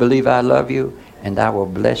 If you believe I love you, and I will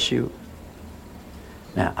bless you.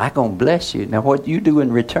 Now, I'm going to bless you. Now, what you do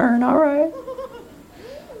in return, all right?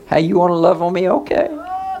 How you want to love on me, okay?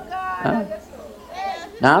 Huh?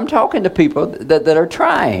 Now, I'm talking to people that are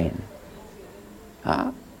trying.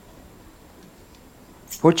 Huh?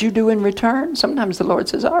 What you do in return, sometimes the Lord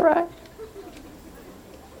says, all right.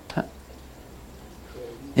 Huh?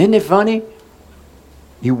 Isn't it funny?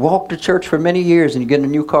 You walk to church for many years and you get a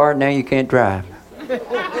new car and now you can't drive.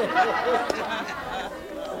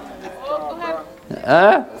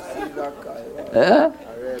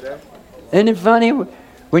 Isn't it funny?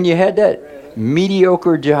 When you had that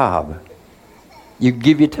mediocre job, you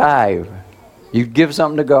give your tithe. You give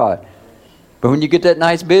something to God. But when you get that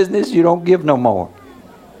nice business, you don't give no more.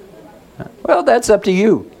 Well, that's up to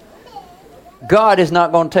you. God is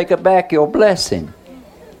not going to take back your blessing.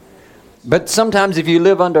 But sometimes if you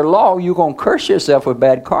live under law, you're going to curse yourself with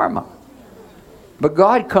bad karma. But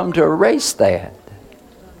God come to erase that.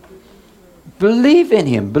 Believe in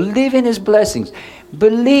Him. Believe in His blessings.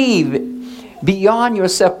 Believe beyond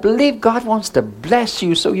yourself. Believe God wants to bless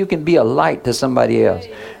you so you can be a light to somebody else.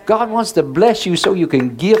 God wants to bless you so you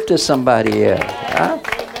can give to somebody else. Huh?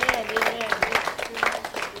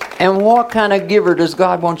 And what kind of giver does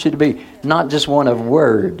God want you to be? Not just one of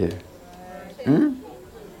word.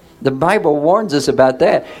 The Bible warns us about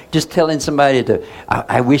that. Just telling somebody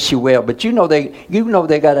I wish you well, but you know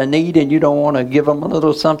they got a need and you don't want to give them a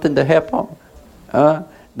little something to help them.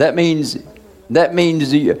 That means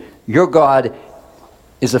your God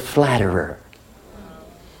is a flatterer.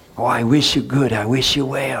 Oh, I wish you good. I wish you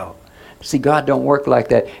well. See, God don't work like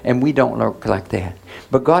that, and we don't work like that.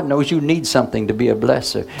 But God knows you need something to be a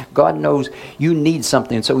blesser. God knows you need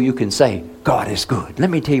something so you can say, God is good.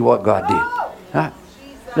 Let me tell you what God did.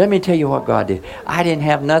 Let me tell you what God did. I didn't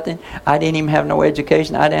have nothing. I didn't even have no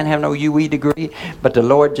education. I didn't have no UE degree. But the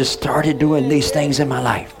Lord just started doing these things in my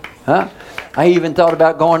life. I even thought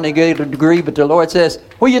about going to get a degree, but the Lord says,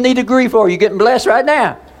 what do you need a degree for? You're getting blessed right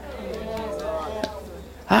now.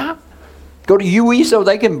 Go to UE so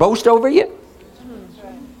they can boast over you?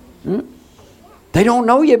 They don't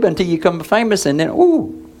know you until you become famous, and then,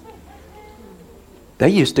 ooh, they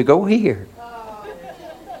used to go here.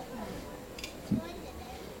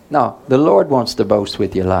 No, the Lord wants to boast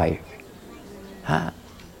with your life.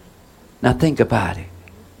 Now think about it.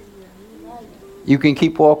 You can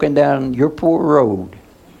keep walking down your poor road,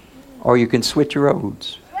 or you can switch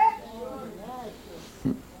roads.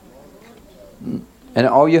 And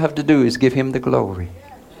all you have to do is give Him the glory.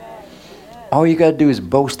 All you got to do is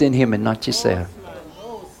boast in Him and not yourself.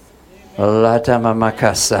 Now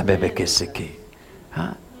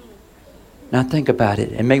think about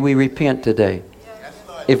it, and may we repent today.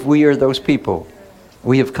 If we are those people,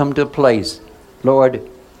 we have come to a place, Lord,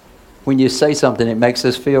 when you say something, it makes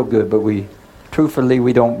us feel good, but truthfully,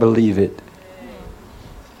 we don't believe it.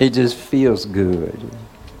 It just feels good.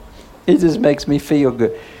 It just makes me feel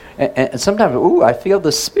good. And sometimes, I feel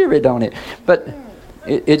the Spirit on it, but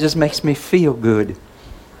it just makes me feel good.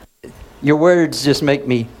 Your words just make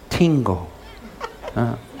me tingle.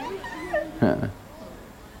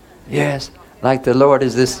 Yes, like the Lord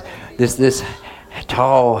is this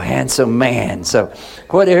tall, handsome man. So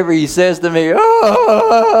whatever He says to me,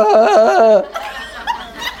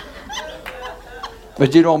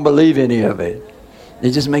 but you don't believe any of it.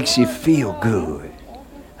 It just makes you feel good.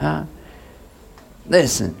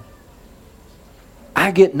 Listen,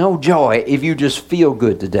 I get no joy if you just feel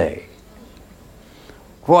good today.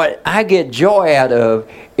 What I get joy out of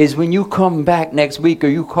is when you come back next week or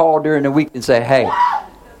you call during the week and say, hey,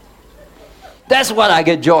 That's what I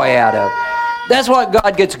get joy out of. That's what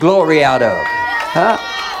God gets glory out of. Huh?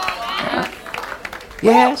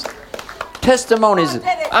 Yes. Testimonies.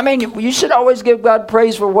 I mean, you should always give God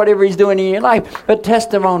praise for whatever He's doing in your life. But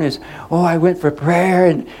testimonies. Oh, I went for prayer,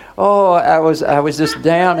 and oh, I was just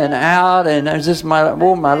down and out, and it was just my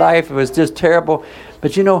life was just terrible.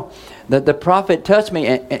 But you know, the prophet touched me,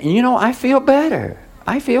 and you know, I feel better.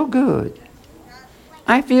 I feel good.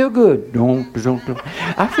 I feel good.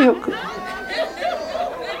 I feel good.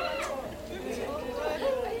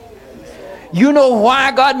 You know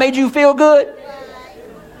why God made you feel good?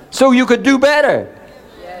 So you could do better.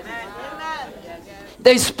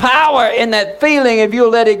 There's power in that feeling if you'll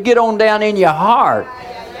let it get on down in your heart.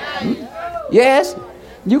 Yes?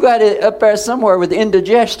 You got it up there somewhere with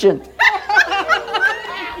indigestion.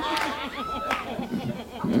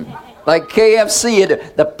 Like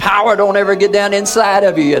KFC, the power don't ever get down inside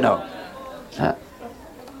of you, you know.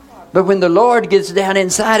 But when the Lord gets down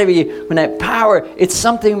inside of you, when that power, it's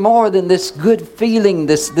something more than this good feeling,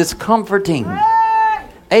 this comforting.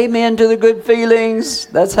 Amen to the good feelings.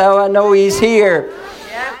 That's how I know He's here.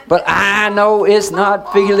 But I know it's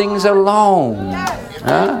not feelings alone.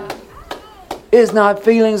 Huh? It's not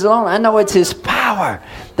feelings alone. I know it's His power.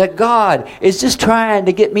 That God is just trying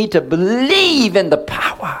to get me to believe in the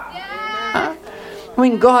power. Huh?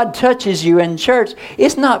 When God touches you in church,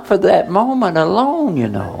 it's not for that moment alone, you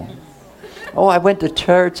know. Oh, I went to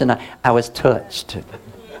church and I was touched.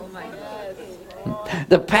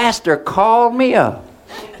 The pastor called me up.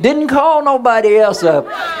 Didn't call nobody else up.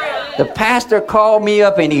 The pastor called me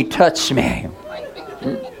up and he touched me.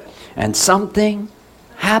 And something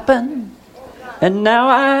happened. And now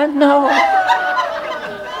I know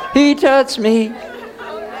He touched me.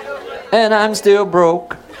 And I'm still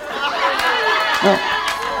broke.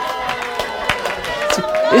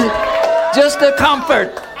 It's just a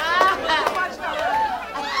comfort.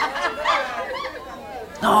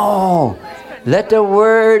 No. Let the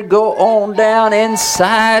word go on down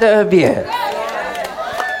inside of you.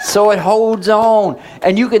 So it holds on.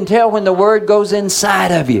 And you can tell when the word goes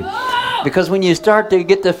inside of you. Because when you start to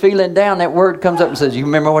get the feeling down, that word comes up and says, you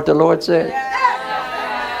remember what the Lord said?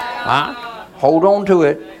 Huh? Hold on to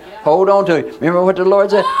it. Hold on to it. Remember what the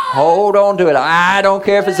Lord said? Hold on to it. I don't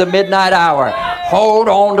care if it's a midnight hour. Hold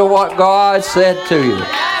on to what God said to you.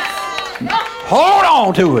 Hold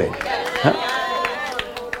on to it. Huh?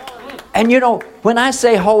 And you know, when I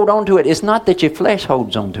say hold on to it, it's not that your flesh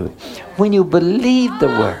holds on to it. When you believe the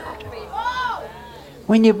word.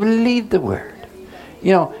 When you believe the word.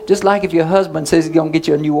 You know, just like if your husband says he's going to get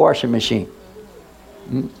you a new washing machine.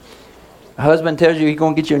 A husband tells you he's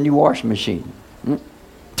going to get you a new washing machine.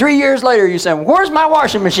 3 years later, you say, where's my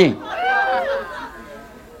washing machine?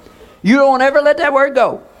 You don't ever let that word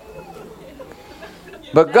go.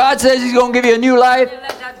 But God says He's going to give you a new life,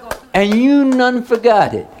 and you none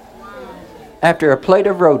forgot it. After a plate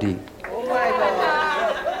of roti.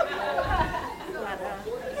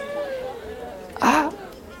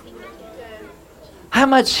 How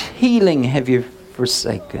much healing have you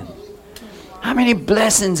forsaken? How many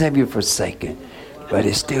blessings have you forsaken? But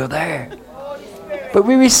it's still there. But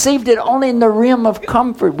we received it only in the realm of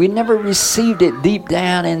comfort. We never received it deep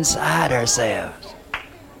down inside ourselves.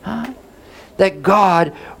 Huh? That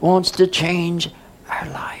God wants to change our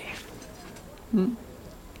life.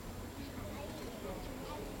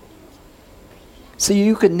 See,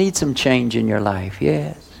 you could need some change in your life,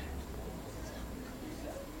 yes. Is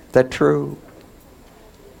that true?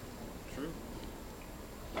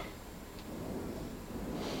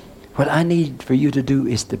 What I need for you to do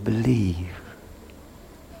is to believe.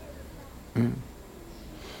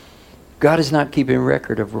 God is not keeping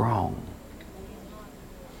record of wrong.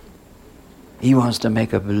 He wants to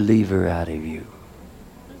make a believer out of you.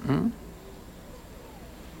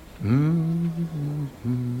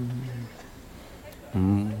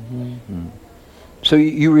 So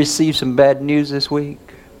you received some bad news this week?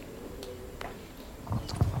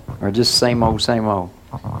 Or just same old, same old?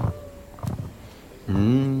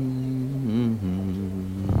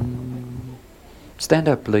 Stand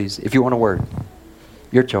up, please, if you want a word.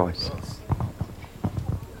 Your choice.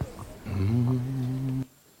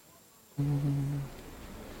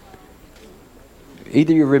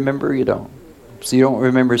 Either you remember or you don't. So you don't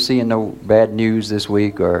remember seeing no bad news this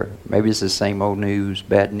week, or maybe it's the same old news,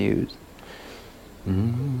 bad news.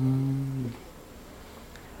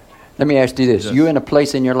 Let me ask you this. Yes. You're in a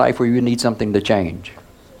place in your life where you need something to change.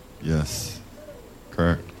 Yes.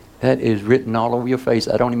 Correct. That is written all over your face.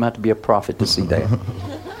 I don't even have to be a prophet to see that.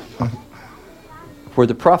 Where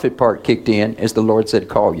the prophet part kicked in is the Lord said,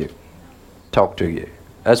 call you. Talk to you.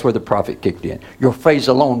 That's where the prophet kicked in. Your face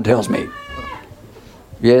alone tells me.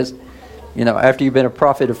 Yes? You know, after you've been a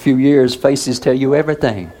prophet a few years, faces tell you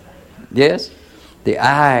everything. Yes? The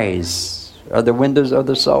eyes are the windows of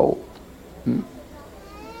the soul.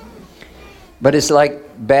 But it's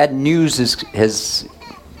like bad news has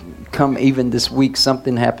come even this week.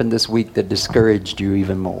 Something happened this week that discouraged you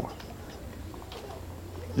even more.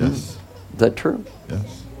 Yes. Is that true?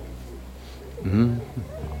 Yes.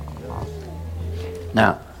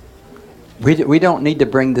 Now, we don't need to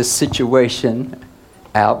bring this situation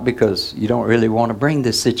out because you don't really want to bring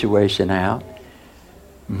this situation out.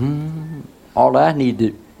 All I need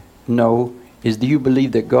to know is, do you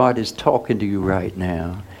believe that God is talking to you right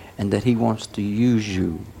now and that He wants to use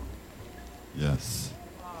you? Yes.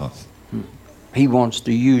 Awesome. He wants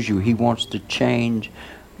to use you. He wants to change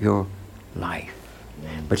your life.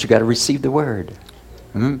 But you got to receive the word.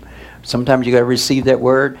 Sometimes you got to receive that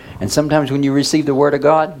word. And sometimes when you receive the word of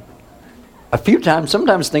God,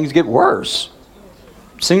 sometimes things get worse.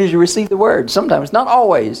 As soon as you receive the word, sometimes, not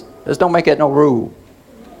always. Let's don't make that no rule.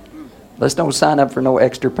 Let's don't sign up for no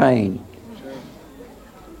extra pain.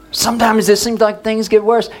 Sometimes it seems like things get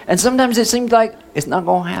worse. And sometimes it seems like it's not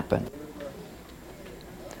going to happen.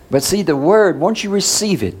 But see, the word, once you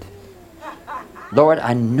receive it, Lord,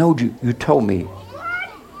 I know you told me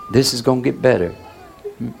this is going to get better.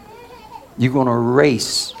 You're going to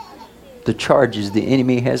erase the charges the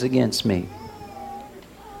enemy has against me.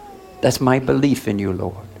 That's my belief in you,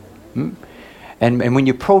 Lord. And when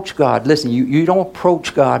you approach God, listen, you don't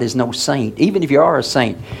approach God as no saint. Even if you are a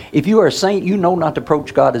saint. If you are a saint, you know not to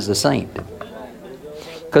approach God as a saint.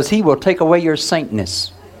 Because He will take away your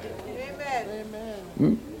saintness.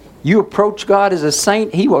 You approach God as a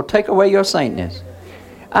saint, He will take away your saintness.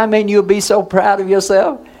 I mean, you'll be so proud of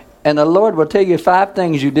yourself, and the Lord will tell you 5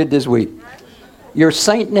 things you did this week. Your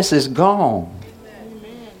saintness is gone.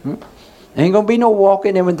 Ain't going to be no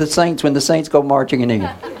walking in with the saints when the saints go marching in.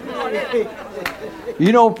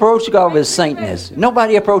 You don't approach God with saintness.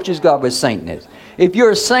 Nobody approaches God with saintness. If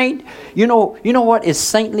you're a saint, you know what is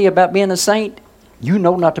saintly about being a saint? You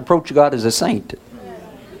know not to approach God as a saint.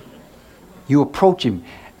 You approach Him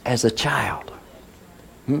as a child.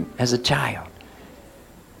 As a child.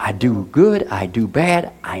 I do good, I do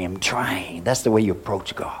bad, I am trying. That's the way you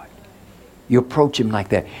approach God. You approach Him like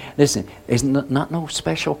that. Listen, there's not no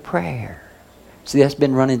special prayer. See, that's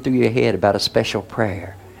been running through your head about a special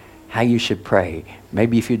prayer. How you should pray.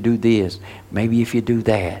 Maybe if you do this, maybe if you do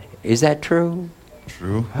that. Is that true?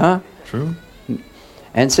 True. Huh? True.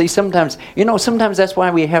 And see, sometimes that's why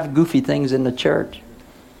we have goofy things in the church.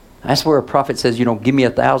 That's where a prophet says, give me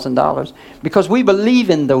 $1,000. Because we believe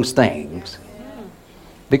in those things.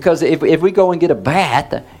 Because if we go and get a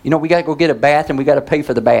bath, we got to go get a bath and we got to pay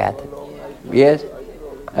for the bath. Yes?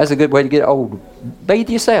 That's a good way to get old. Bathe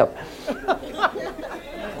yourself.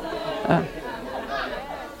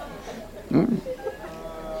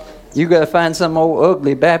 You got to find some old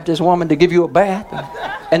ugly Baptist woman to give you a bath.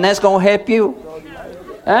 And that's going to help you.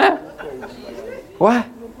 Huh? What?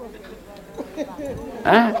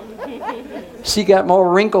 Huh? She got more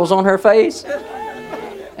wrinkles on her face.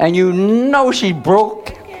 And you know she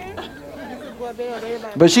broke.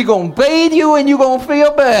 But she going to bathe you and you going to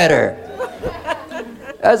feel better.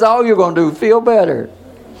 That's all you're going to do, feel better.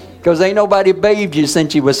 Because ain't nobody bathed you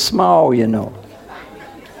since you was small,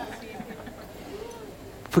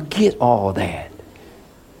 Forget all that.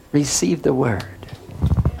 Receive the word.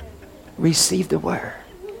 Receive the word.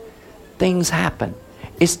 Things happen.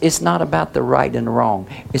 It's not about the right and the wrong.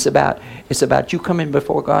 It's about you coming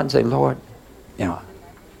before God and say, Lord,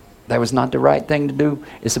 that was not the right thing to do.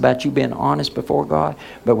 It's about you being honest before God.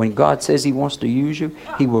 But when God says He wants to use you,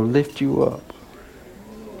 He will lift you up.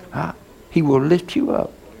 He will lift you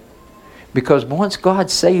up. Because once God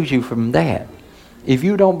saves you from that, if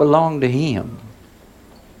you don't belong to Him,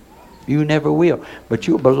 you never will. But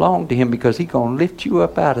you'll belong to Him because He's going to lift you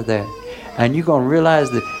up out of that. And you're going to realize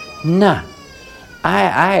that,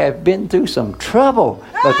 I have been through some trouble,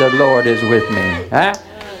 but the Lord is with me. Huh?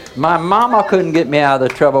 My mama couldn't get me out of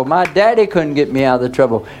the trouble. My daddy couldn't get me out of the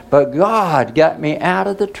trouble. But God got me out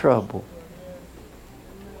of the trouble.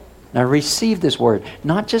 Now receive this word.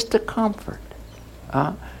 Not just a comfort.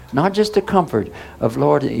 Not just a comfort of,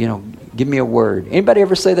 Lord, give me a word. Anybody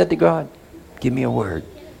ever say that to God? Give me a word.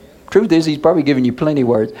 Truth is, He's probably giving you plenty of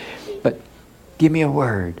words. But give me a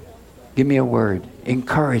word. Give me a word.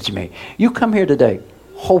 Encourage me. You come here today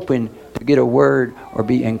hoping to get a word or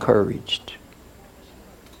be encouraged.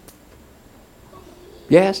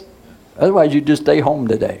 Yes? Otherwise, you just stay home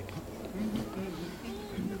today.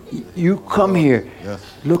 You come here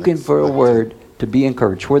looking for a word to be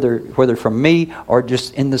encouraged, whether from me or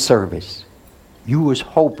just in the service. You was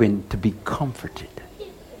hoping to be comforted.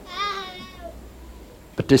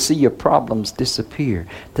 but to see your problems disappear,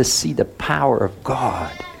 to see the power of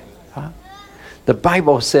God. Huh? The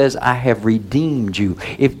Bible says, I have redeemed you.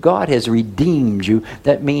 If God has redeemed you,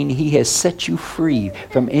 that means He has set you free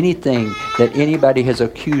from anything that anybody has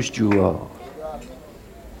accused you of.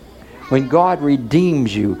 When God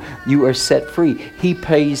redeems you, you are set free. He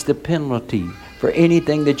pays the penalty for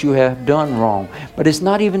anything that you have done wrong. But it's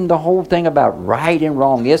not even the whole thing about right and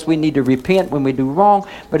wrong. Yes, we need to repent when we do wrong,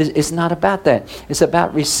 but it's not about that. It's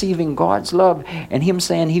about receiving God's love and Him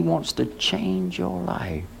saying He wants to change your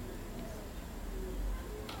life.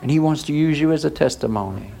 And He wants to use you as a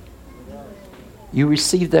testimony. You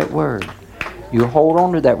receive that word. You hold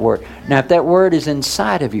on to that word. Now, if that word is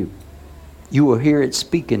inside of you, you will hear it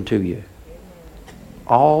speaking to you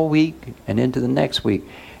all week and into the next week.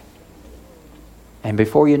 And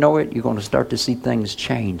before you know it, you're going to start to see things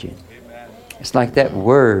changing. It's like that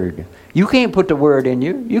word. You can't put the word in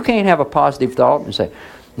you. You can't have a positive thought and say,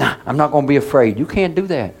 nah, I'm not going to be afraid. You can't do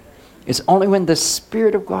that. It's only when the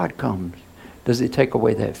Spirit of God comes does it take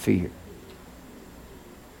away that fear.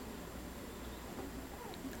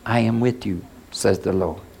 I am with you, says the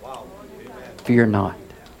Lord. Fear not.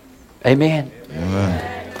 Amen.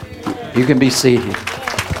 Amen. You can be seated.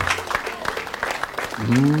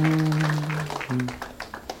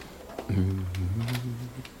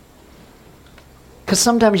 Because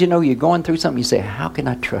sometimes, you're going through something, you say, how can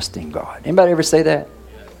I trust in God? Anybody ever say that?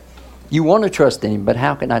 You want to trust in Him, but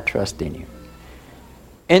how can I trust in you?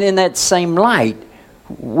 And in that same light,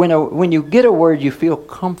 when you get a word, you feel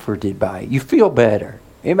comforted by it. You feel better.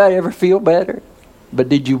 Anybody ever feel better? But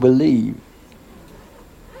did you believe?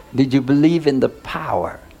 Did you believe in the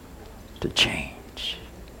power to change?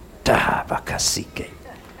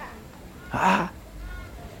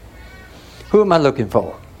 Who am I looking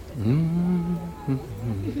for?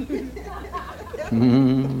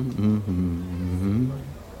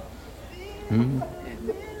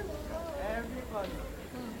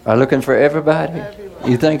 Are looking for everybody?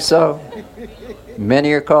 You think so?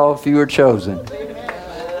 Many are called, few are chosen.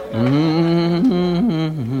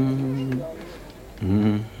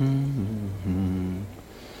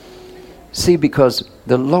 See, because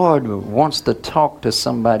the Lord wants to talk to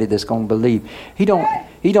somebody that's going to believe. He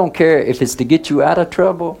don't care if it's to get you out of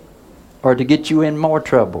trouble or to get you in more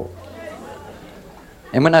trouble.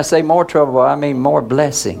 And when I say more trouble, I mean more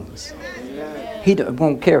blessings. He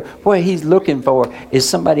don't care. What He's looking for is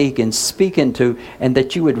somebody He can speak into, and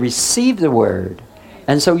that you would receive the word.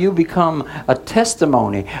 And so you become a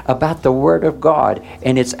testimony about the word of God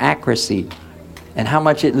and its accuracy and how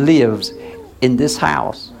much it lives in this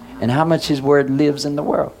house and how much His word lives in the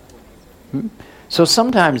world. So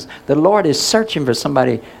sometimes the Lord is searching for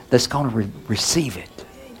somebody that's going to receive it.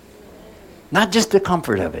 Not just the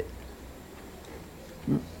comfort of it.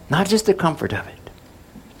 Not just the comfort of it.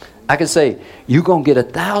 I could say, you're going to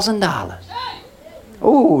get $1,000.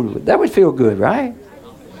 Oh, that would feel good, right?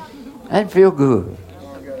 That'd feel good.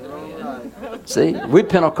 See, we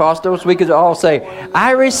Pentecostals, we could all say,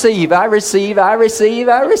 I receive, I receive, I receive,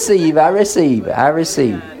 I receive, I receive, I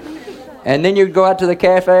receive. And then you'd go out to the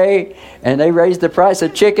cafe and they raise the price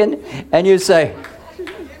of chicken and you'd say,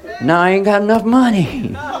 no, I ain't got enough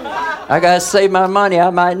money. I got to save my money.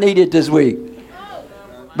 I might need it this week.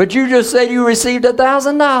 But you just said you received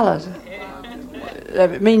 $1,000.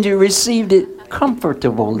 That means you received it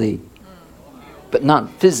comfortably, but not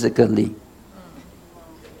physically.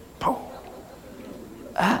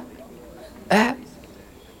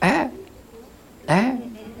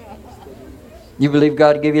 You believe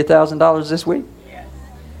God will give you $1,000 this week?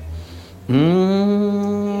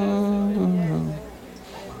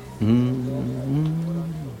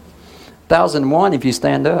 1,001 if you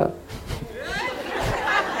stand up.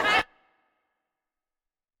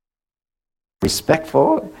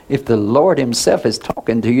 Respectful. If the Lord Himself is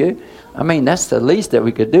talking to you, I mean, that's the least that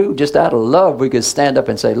we could do. Just out of love, we could stand up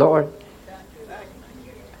and say, Lord,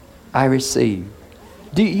 I receive.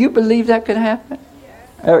 Do you believe that could happen?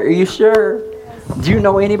 Are you sure? Do you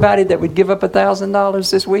know anybody that would give up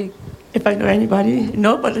 $1,000 this week? If I know anybody,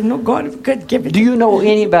 no, but I know God could give it. Do you know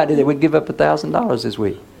anybody that would give up $1,000 this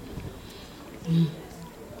week?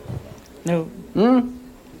 No.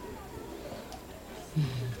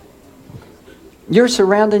 Your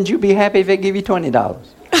surroundings, you'd be happy if they give you $20.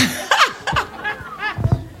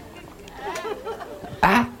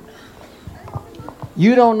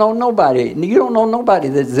 You don't know nobody. You don't know nobody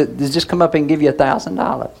that's just come up and give you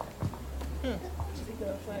 $1,000.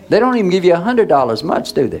 They don't even give you $100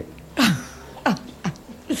 much, do they?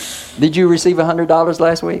 Did you receive $100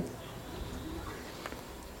 last week?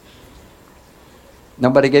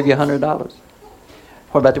 Nobody gave you $100?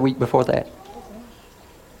 What about the week before that?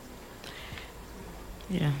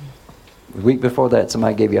 Yeah. The week before that,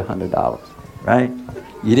 somebody gave you $100, right?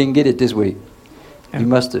 You didn't get it this week. You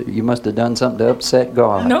must have done something to upset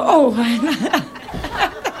God. No.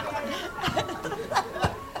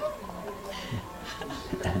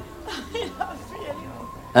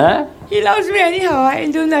 Huh? He loves me anyhow. I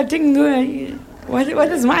ain't do nothing. What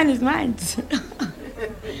is mine is mine.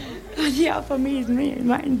 What he offer me is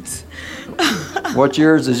mine. What's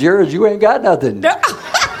yours is yours. You ain't got nothing.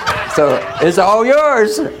 So it's all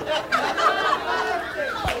yours.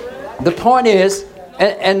 The point is,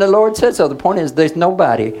 and the Lord said so, the point is there's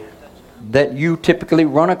nobody that you typically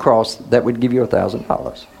run across that would give you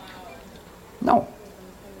 $1,000. No.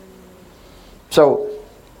 So,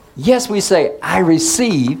 yes, we say, I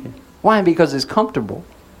receive. Why? Because it's comfortable.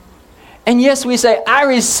 And yes, we say, I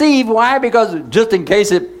receive. Why? Because just in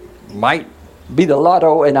case it might be the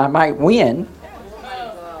lotto and I might win.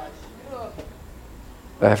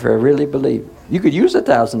 But if I really believe, you could use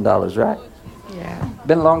 $1,000, right? Yeah.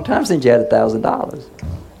 Been a long time since you had $1,000.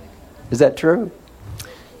 Is that true?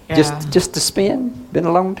 Yeah. Just to spend? Been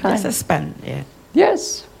a long time? Just to spend, yeah.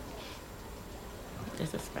 Yes.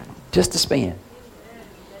 Just to spend. Just to spend.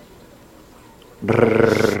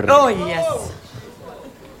 Oh, yes.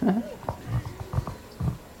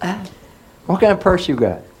 What kind of purse you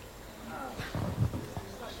got?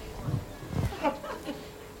 I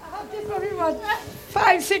have this for about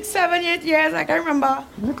 5, 6, 7, 8 years. I can't remember.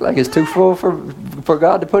 Look like it's too full for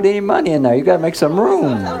God to put any money in there. You got to make some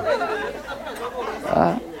room.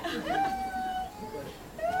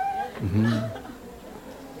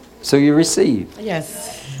 So you receive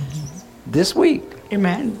Yes. this week.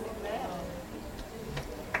 Amen.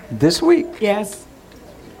 This week. Yes.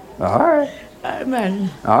 All right. Amen.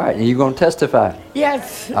 All right. And you're going to testify.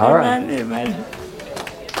 Yes. All right. Amen. Amen.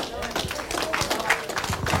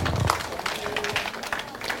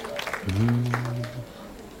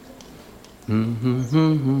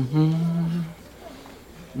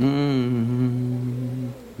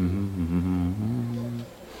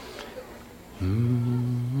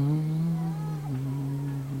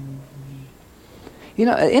 You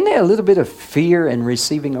know, isn't there a little bit of fear in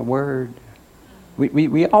receiving a word?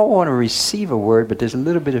 We all want to receive a word, but there's a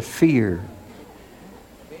little bit of fear.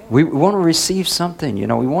 We want to receive something, you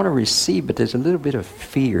know, we want to receive, but there's a little bit of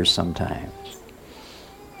fear sometimes.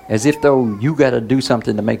 As if though you got to do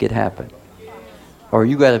something to make it happen. Or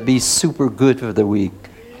you got to be super good for the week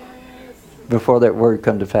before that word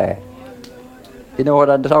come to pass. You know what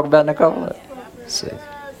I'm talking about, Nicole? Let's see.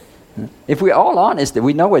 If we're all honest,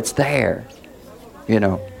 we know it's there. You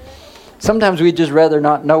know. Sometimes we just rather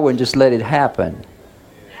not know and just let it happen.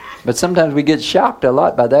 But sometimes we get shocked a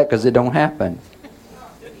lot by that because it don't happen.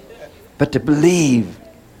 But to believe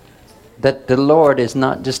that the Lord is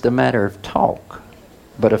not just a matter of talk,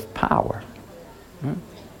 but of power.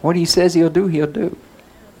 What He says He'll do, He'll do.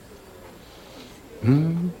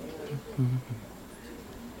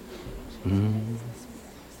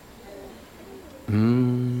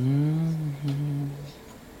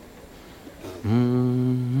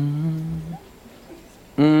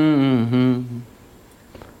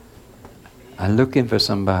 I'm looking for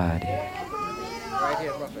somebody. Right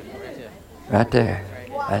here, Prophet. Right here. Right there.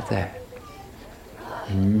 Right there.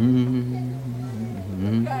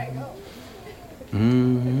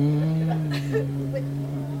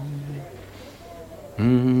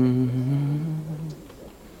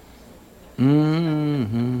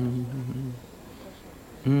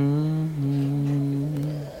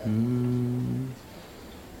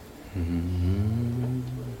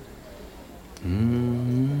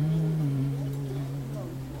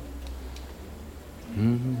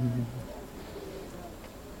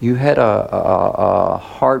 You had a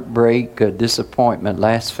heartbreak, a disappointment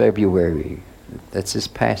last February. That's this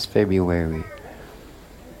past February.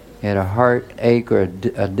 You had a heartache or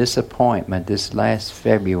a disappointment this last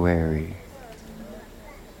February.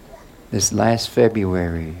 This last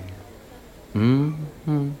February.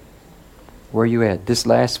 Where you at? This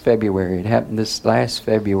last February. It happened this last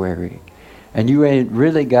February. And you ain't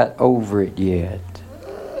really got over it yet.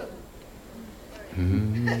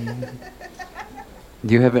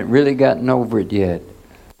 You haven't really gotten over it yet.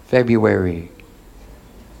 February.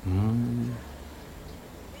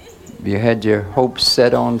 You had your hopes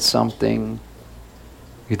set on something.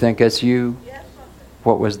 You think that's you?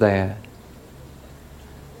 What was that?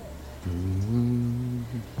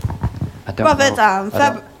 I don't Prophet,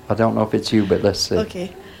 know. I don't know if it's you, but let's see.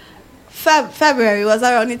 Okay. February was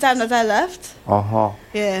around the time that I left.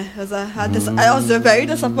 Yeah, I was very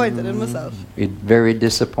disappointed in myself. You're very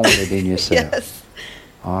disappointed in yourself. Yes.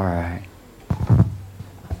 All right.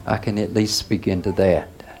 I can at least speak into that.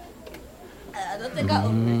 I don't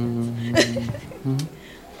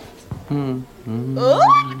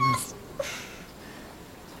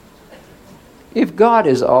If God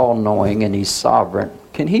is all-knowing and He's sovereign,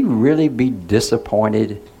 can He really be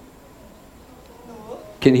disappointed?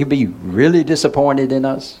 Can He be really disappointed in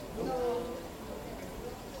us?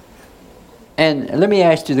 And let me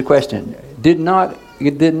ask you the question. Did not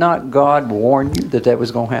God warn you that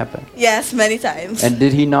was going to happen? Yes, many times. And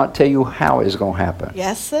did He not tell you how it was going to happen?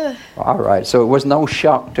 Yes, sir. All right. So it was no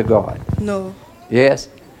shock to God. No. Yes?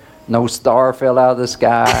 No star fell out of the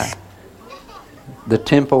sky. The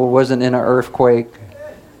temple wasn't in an earthquake.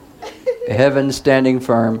 Heaven standing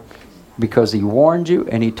firm, because He warned you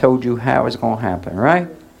and He told you how it's going to happen, right?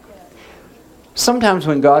 Sometimes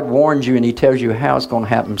when God warns you and He tells you how it's going to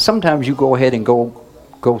happen, sometimes you go ahead and go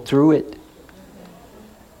through it.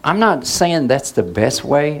 I'm not saying that's the best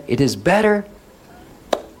way. It is better.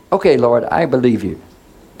 Okay, Lord, I believe you.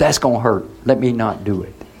 That's going to hurt. Let me not do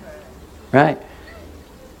it. Right?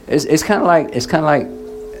 It's kind of like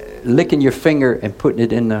licking your finger and putting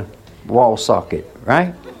it in the wall socket,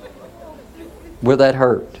 right? Will that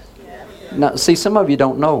hurt? Now, see, some of you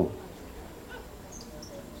don't know.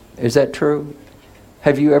 Is that true?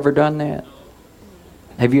 Have you ever done that?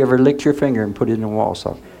 Have you ever licked your finger and put it in a wall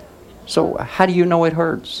socket? So how do you know it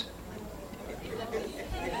hurts?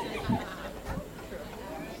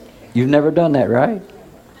 You've never done that, right?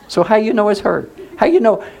 So how you know it's hurt? How you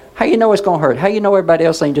know it's going to hurt? How you know everybody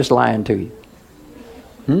else ain't just lying to you?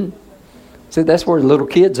 See, that's where the little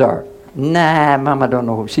kids are. Nah, Mama don't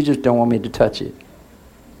know. She just don't want me to touch it.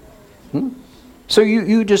 So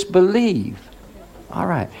you just believe. All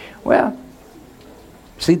right. Well,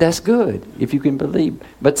 see, that's good if you can believe.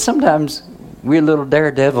 But sometimes we're little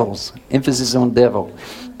daredevils, emphasis on devil.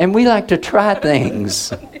 And we like to try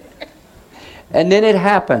things. And then it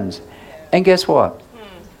happens. And guess what?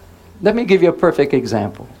 Let me give you a perfect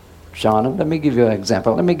example. Shauna, let me give you an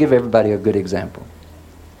example. Let me give everybody a good example.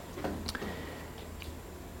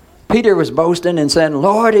 Peter was boasting and saying,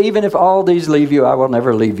 Lord, even if all these leave you, I will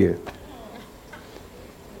never leave you.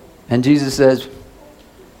 And Jesus says,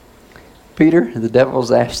 Peter, the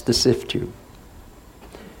devil's asked to sift you.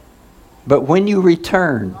 But when you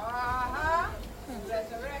return,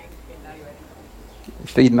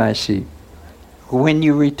 feed my sheep. When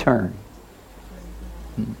you return.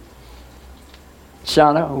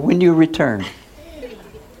 Shauna, when you return.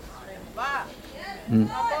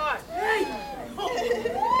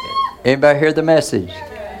 Anybody hear the message?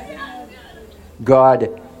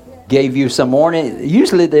 God gave you some warning.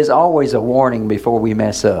 Usually there's always a warning before we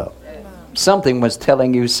mess up. Something was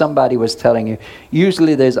telling you, somebody was telling you.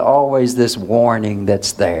 Usually there's always this warning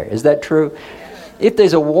that's there. Is that true? If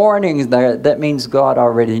there's a warning there, that means God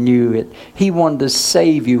already knew it. He wanted to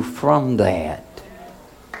save you from that.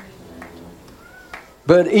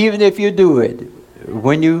 But even if you do it,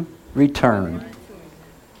 when you return.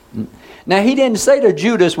 Now, He didn't say to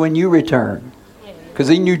Judas, when you return, because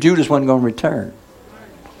He knew Judas wasn't going to return.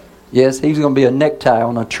 Yes, he was going to be a necktie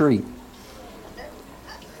on a tree.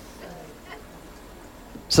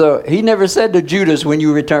 So He never said to Judas, when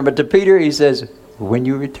you return, but to Peter He says, when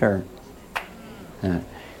you return.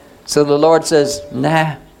 So the Lord says,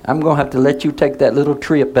 nah, I'm going to have to let you take that little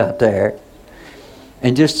trip out there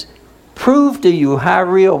and just prove to you how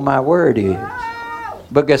real my word is.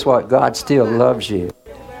 But guess what? God still loves you.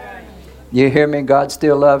 You hear me? God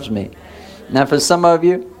still loves me. Now for some of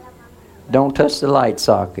you, don't touch the light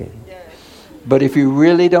socket. But if you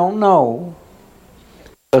really don't know,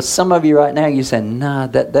 so some of you right now, you say, nah,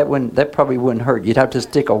 that probably wouldn't hurt. You'd have to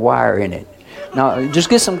stick a wire in it. Now, just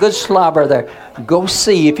get some good slobber there. Go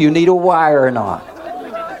see if you need a wire or not.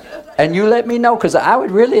 And you let me know, because I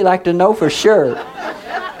would really like to know for sure.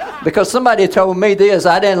 Because somebody told me this.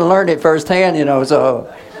 I didn't learn it firsthand,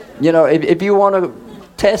 So, if you want to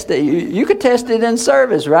test it, you could test it in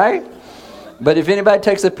service, right? But if anybody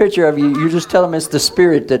takes a picture of you, you just tell them it's the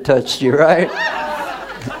Spirit that touched you, right?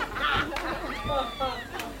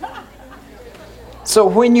 So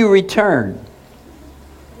when you return,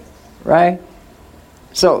 right?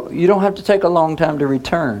 So you don't have to take a long time to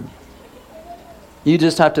return. You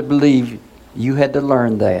just have to believe you had to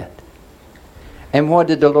learn that. And what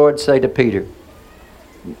did the Lord say to Peter?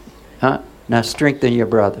 Now strengthen your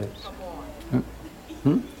brothers.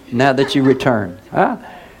 Now that you return.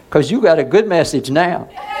 Because you got a good message now.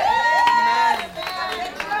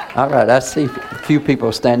 All right, I see a few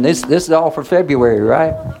people standing. This is all for February,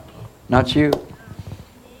 right? Not you.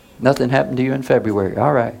 Nothing happened to you in February.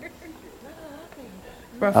 All right.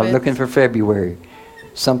 I'm looking for February.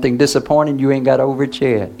 Something disappointing, you ain't got over it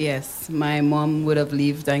yet. Yes, my mom would have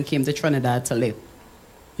left and came to Trinidad to live.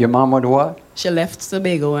 Your mom would what? She left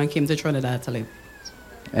Tobago and came to Trinidad to live.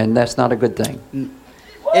 And that's not a good thing.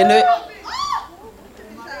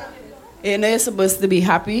 You're supposed to be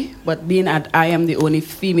happy, but being at I am the only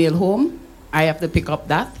female home, I have to pick up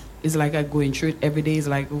that. It's like I'm going through it every day. It's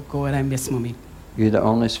like, oh God, I miss mommy. You're the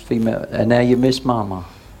only female, and now you miss mama.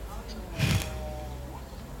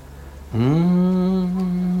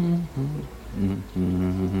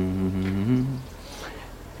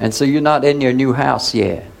 And so you're not in your new house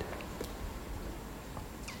yet.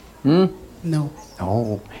 No.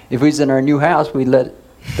 Oh, if we was in our new house, we'd let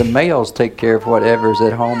the males take care of whatever's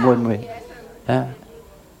at home, wouldn't we?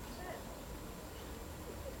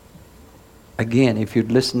 Again, if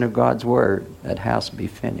you'd listen to God's word, that house would be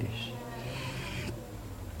finished.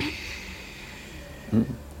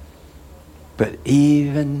 But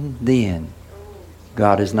even then,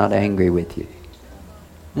 God is not angry with you.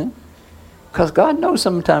 Because God knows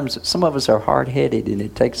sometimes some of us are hard-headed and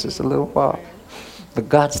it takes us a little while. But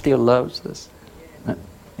God still loves us.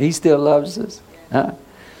 He still loves us.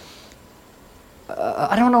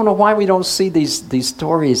 I don't know why we don't see these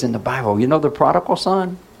stories in the Bible. You know the prodigal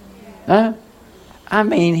son? I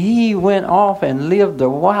mean, he went off and lived a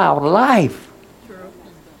wild life. True.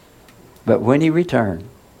 But when he returned,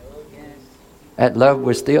 that love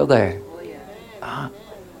was still there.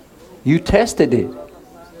 You tested it.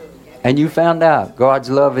 And you found out God's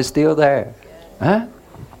love is still there.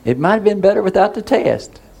 It might have been better without the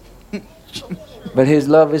test. But his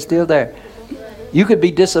love is still there. You could be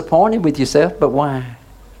disappointed with yourself, but why?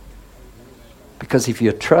 Because if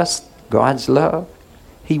you trust God's love,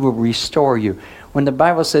 he will restore you. When the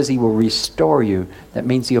Bible says he will restore you, that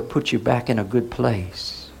means he'll put you back in a good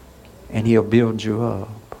place. And he'll build you up.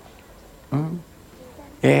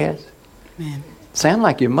 Yes? Man. Sound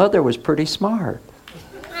like your mother was pretty smart.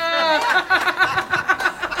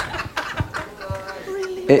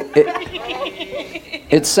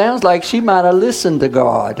 It sounds like she might have listened to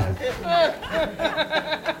God.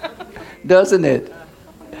 Doesn't it?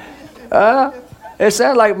 It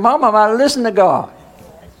sounds like Mama might have listened to God.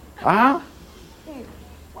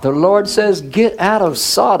 The Lord says, get out of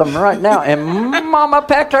Sodom right now. And Mama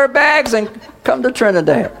packed her bags and come to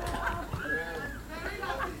Trinidad.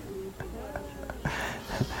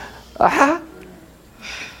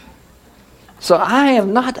 So I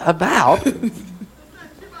am not about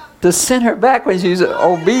to send her back when she's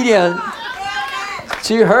obedient.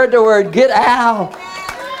 She heard the word, get out.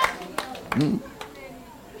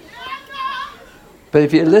 But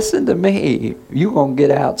if you listen to me, you're going to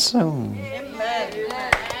get out soon.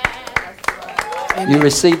 You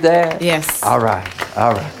received that? Yes. All right.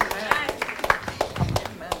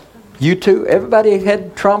 You too? Everybody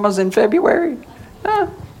had traumas in February?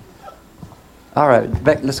 All right,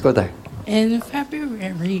 Beck, let's go there. In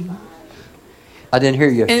February. I didn't hear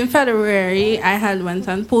you. In February, I had went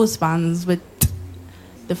on post bonds with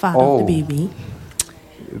the father of the baby.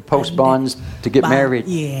 Post bonds to get married?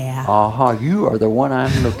 Yeah. You are the one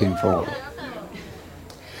I'm looking for.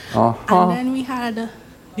 And then we had the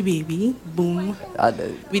baby. Boom.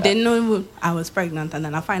 We didn't know I was pregnant, and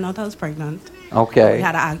then I find out I was pregnant. Okay. We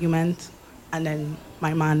had an argument, and then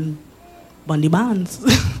my man burned the bonds.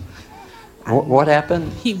 What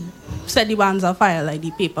happened? He said the bonds are filed, like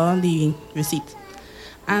the paper and the receipt.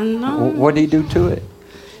 And what did he do to it?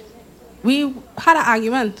 We had an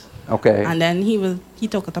argument. Okay. And then he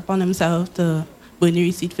took it upon himself to burn the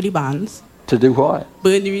receipt for the bonds. To do what?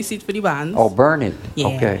 Burn the receipt for the bonds. Oh, burn it. Yeah,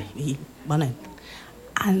 okay. He burned it.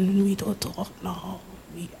 And we don't talk now.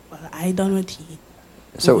 I done with he.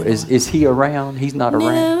 So is he around? He's not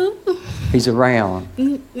around? No. He's around.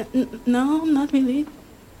 No, not really.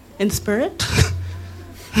 In spirit.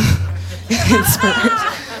 In spirit.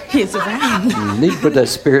 He's around. You need to put that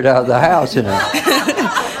spirit out of the house, you know.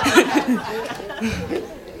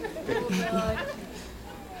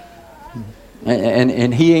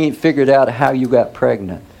 And he ain't figured out how you got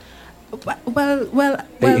pregnant. Well.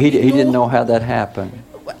 He didn't know how that happened.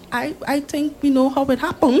 I think we know how it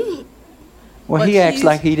happened. Well, he acts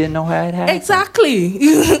like he didn't know how it happened. Exactly.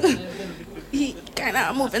 He kind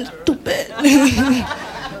of moving stupid.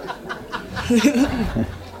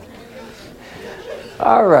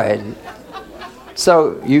 All right.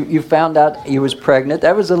 So you found out you was pregnant.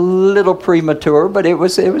 That was a little premature, but it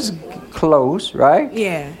was close, right?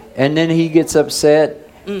 Yeah. And then he gets upset,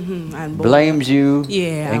 and blames you,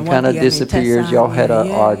 and kind of disappears. Y'all had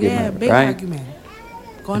an argument, big right? Argument.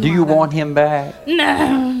 Do you want him back?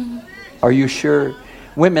 No. Are you sure?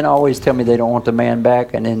 Women always tell me they don't want the man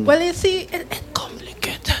back, and then. Well, you see, it's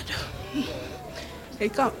complicated.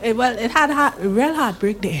 It had a real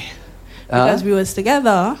heartbreak there because we was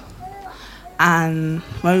together, And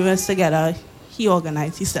when we was together, he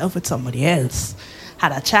organized himself with somebody else,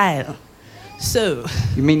 had a child. So.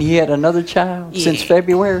 You mean he had another child since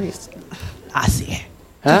February? Last year.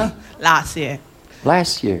 Huh? Last year.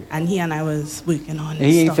 Last year. And he and I was working on it.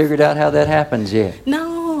 He ain't figured out how that happens yet.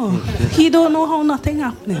 No, he don't know how nothing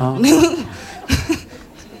happening.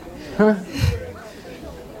 Huh?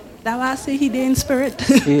 That's why I say he did in spirit.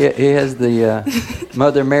 he has the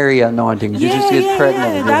Mother Mary anointing. You just get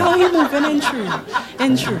pregnant. Yeah. That's how he moving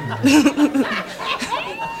in truth.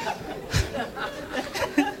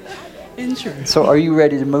 In truth. So are you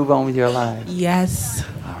ready to move on with your life? Yes.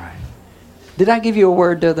 All right. Did I give you a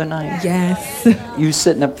word the other night? Yes. You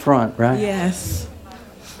sitting up front, right? Yes.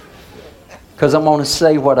 Because I'm going to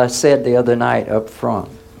say what I said the other night up front.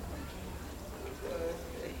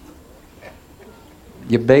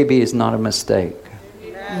 Your baby is not a mistake.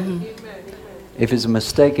 Mm-hmm. If it's a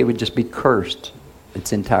mistake, it would just be cursed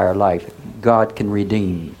its entire life. God can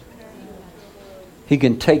redeem. He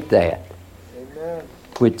can take that,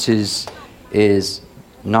 which is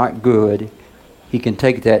not good. He can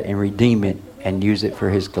take that and redeem it and use it for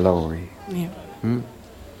His glory. Yeah.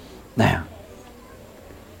 Now,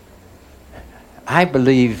 I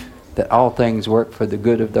believe that all things work for the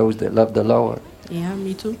good of those that love the Lord. Yeah,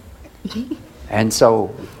 me too. And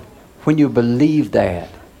so, when you believe that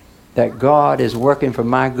God is working for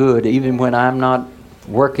my good, even when I'm not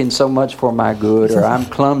working so much for my good, or I'm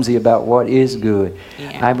clumsy about what is good,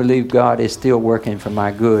 I believe God is still working for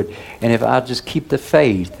my good. And if I just keep the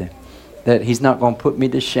faith that He's not going to put me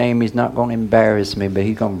to shame, He's not going to embarrass me, but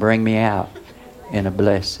He's going to bring me out in a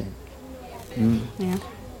blessing. Yeah.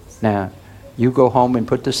 Now, you go home and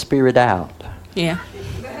put the spirit out. Yeah.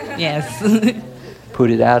 Yes.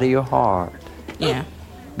 Put it out of your heart. Yeah.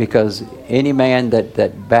 Because any man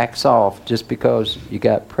that backs off just because you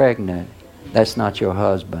got pregnant, that's not your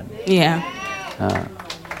husband. Yeah.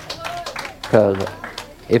 Because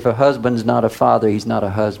if a husband's not a father, he's not a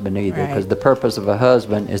husband either. Because the purpose of a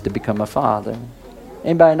husband is to become a father.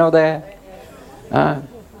 Anybody know that?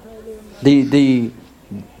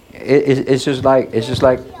 It's just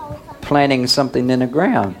like planting something in the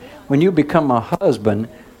ground. When you become a husband,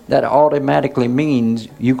 that automatically means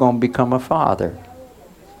you're going to become a father.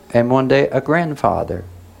 And one day a grandfather.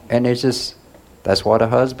 And it's just, that's what a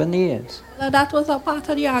husband is. Well, that was a part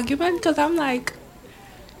of the argument, because I'm like,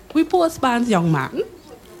 we post-bands young man.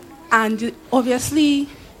 And obviously,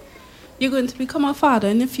 you're going to become a father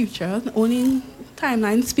in the future. Only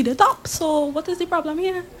timeline speed it up. So what is the problem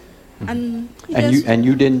here? And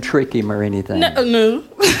you didn't trick him or anything? No.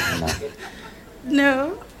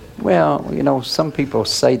 No. Well, you know, some people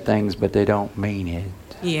say things, but they don't mean it.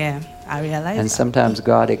 Yeah, I realize And that. sometimes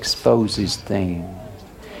God exposes things.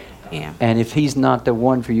 Yeah. And if He's not the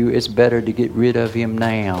one for you, it's better to get rid of Him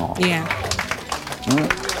now. Yeah.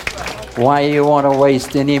 Why you want to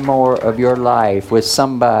waste any more of your life with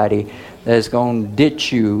somebody that's going to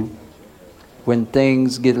ditch you when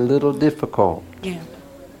things get a little difficult? Yeah.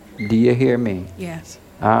 Do you hear me? Yes.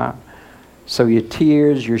 So your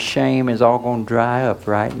tears, your shame is all going to dry up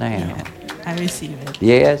right now. Yeah. I receive it.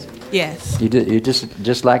 Yes? Yes. You're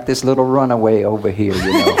just like this little runaway over here,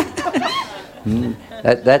 you know.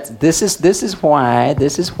 This is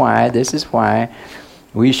why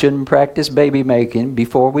we shouldn't practice baby making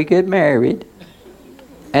before we get married.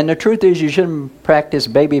 And the truth is, you shouldn't practice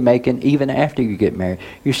baby making even after you get married.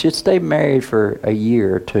 You should stay married for a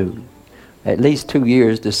year or two, at least 2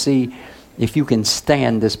 years, to see if you can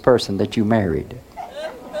stand this person that you married.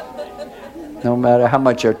 No matter how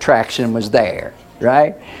much attraction was there,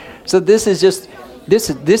 right? So this is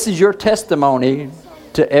your testimony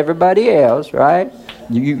to everybody else, right?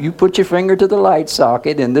 You put your finger to the light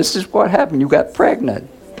socket, and this is what happened. You got pregnant.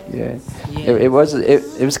 Yeah. It was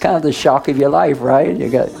kind of the shock of your life, right?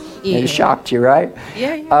 It shocked you, right?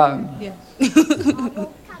 Yeah.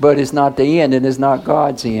 But it's not the end, and it's not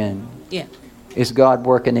God's end. Yeah. It's God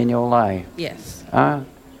working in your life. Yes.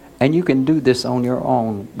 And you can do this on your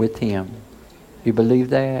own with Him. You believe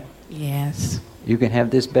that? Yes. You can have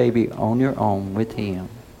this baby on your own with Him.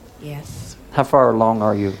 Yes. How far along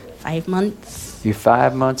are you? 5 months. You're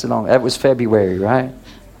 5 months along. That was February, right?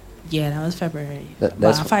 Yeah, that was February.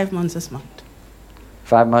 That's 5 months this month.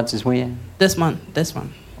 5 months is when? This month.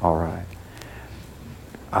 All right.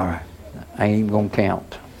 I ain't even going to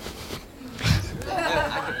count.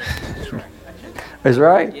 Is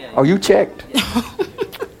right? Yeah. Oh, you checked.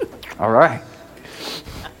 All right.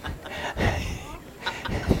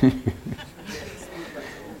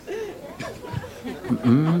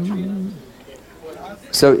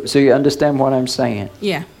 So you understand what I'm saying?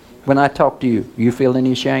 Yeah. When I talk to you, you feel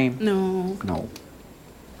any shame? No. No.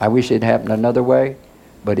 I wish it happened another way,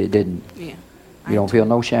 but it didn't. Yeah. You don't feel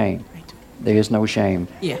no shame. I do. There is no shame.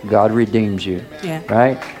 Yeah. God redeems you. Yeah.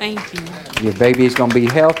 Right? Thank you. Your baby is going to be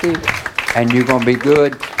healthy, and you're going to be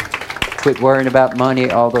good. Quit worrying about money,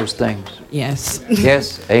 all those things. Yes.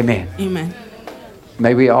 Yes? Amen. Amen.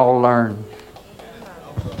 May we all learn.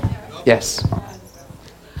 Yes.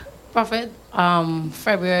 Prophet,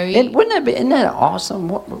 February. Isn't that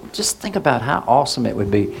awesome? Just think about how awesome it would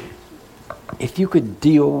be if you could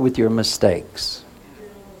deal with your mistakes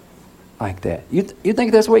like that. You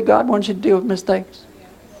think that's the way God wants you to deal with mistakes?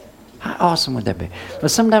 How awesome would that be?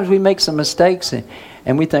 But sometimes we make some mistakes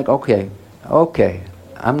and we think, okay,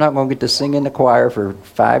 I'm not going to get to sing in the choir for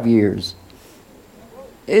 5 years.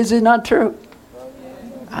 Is it not true?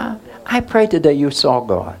 I pray today you saw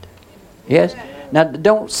God. Yes? Now,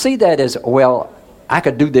 don't see that as, well, I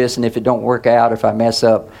could do this, and if it don't work out, if I mess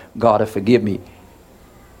up, God will forgive me.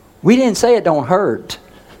 We didn't say it don't hurt.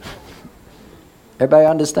 Everybody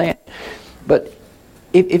understand? But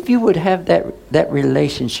if you would have that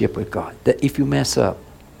relationship with God, that if you mess up,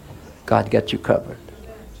 God got you covered.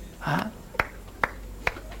 Huh?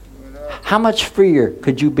 How much freer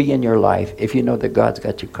could you be in your life if you know that God's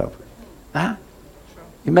got you covered? Huh?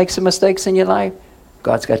 You make some mistakes in your life,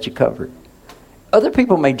 God's got you covered. Other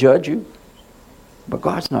people may judge you, but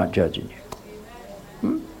God's not judging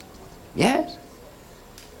you. Yes?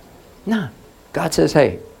 No. God says,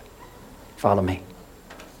 hey, follow me.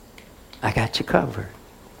 I got you covered.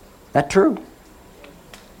 That true?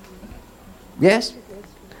 Yes?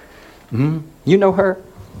 You know her?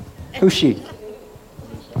 Who's she?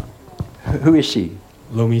 Who is she?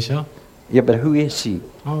 Lomisha. Yeah, but who is she?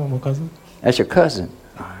 Oh, my cousin. That's your cousin.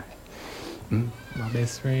 All right. My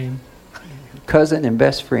best friend. Cousin and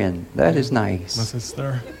best friend. That is nice. My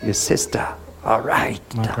sister. Your sister. All right.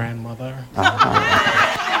 My grandmother.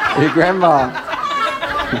 Your grandma.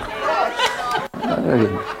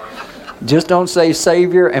 Just don't say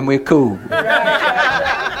Savior and we're cool.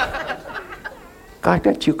 God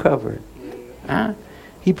got you covered. Huh?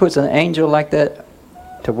 He puts an angel like that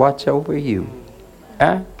to watch over you.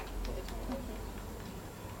 Huh?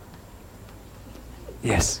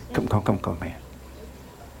 Yes. Come, man.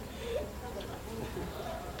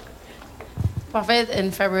 Prophet,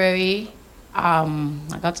 in February,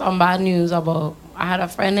 I got some bad news about, I had a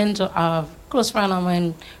friend, a close friend of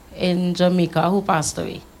mine in Jamaica who passed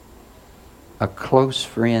away. A close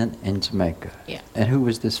friend in Jamaica. Yeah. And who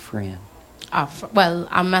was this friend? Well,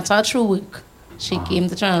 I met her through work. She came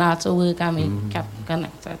to Trinidad to work and we kept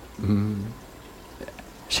connected.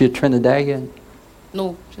 She a Trinidadian?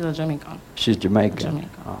 No, she's a Jamaican. She's Jamaican. Jamaican.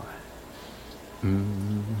 All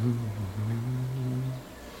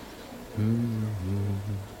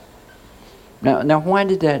right. Now, why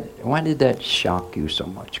did that shock you so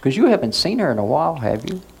much? Because you haven't seen her in a while, have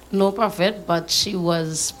you? No, Prophet, but she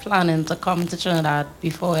was planning to come to Trinidad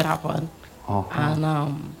before it happened.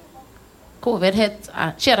 And COVID hit.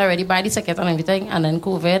 She had already bought the ticket and everything, and then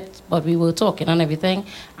COVID, but we were talking and everything.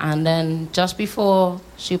 And then just before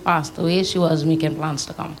she passed away, she was making plans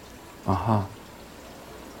to come.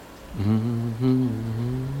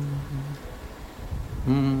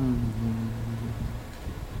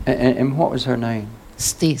 And what was her name?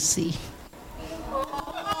 Stacy.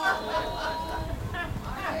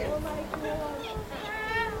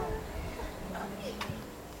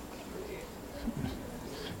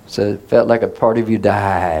 So it felt like a part of you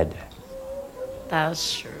died.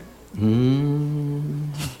 That's true.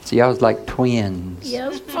 See, I was like twins.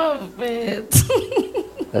 Yes, Prophet.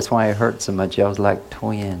 That's why it hurt so much. I was like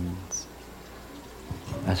twins.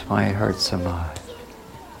 That's why it hurt so much.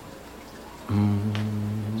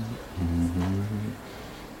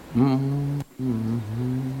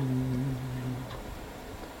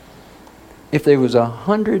 If there was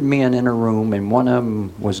 100 men in a room and one of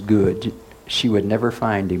them was good, she would never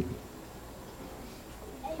find him.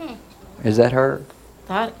 Is that her?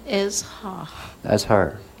 That is her. That's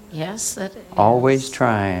her. Yes, it is. Always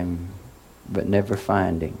trying, but never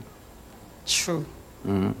finding. True.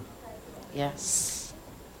 Yes.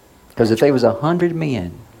 Because if there was 100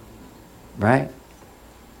 men, right?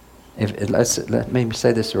 Let me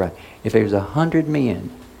say this right. If there was 100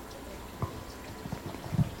 men,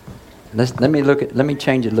 let me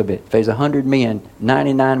change it a little bit. If there's 100 men,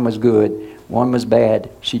 99 was good, 1 was bad,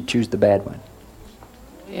 she'd choose the bad one.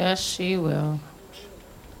 Yes, she will.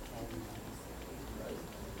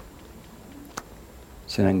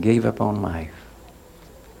 She done gave up on life.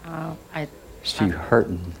 She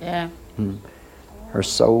hurting. Yeah. Her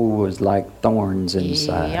soul was like thorns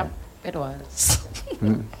inside. Yep, it was.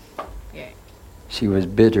 Yeah. She was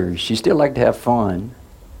bitter. She still liked to have fun,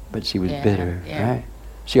 but she was bitter, right?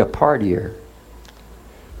 She a partier?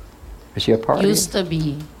 Is she a partier? Used to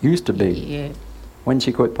be. Used to be. Yeah. When did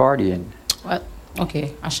she quit partying? What?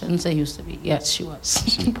 Okay, I shouldn't say used to be. Yes, she was.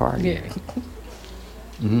 She partied. Yeah.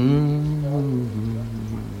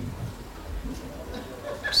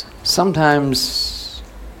 Sometimes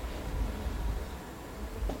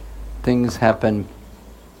things happen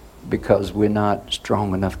because we're not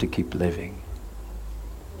strong enough to keep living.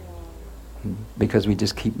 Because we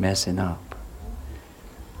just keep messing up.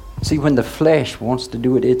 See, when the flesh wants to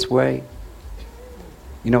do it its way,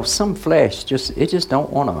 you know, some flesh just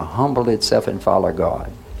don't want to humble itself and follow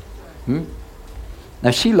God.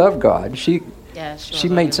 Now she loved God. She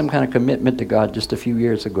made some kind of commitment to God just a few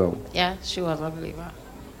years ago. Yeah, she was a believer.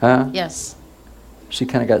 Huh? Yes. She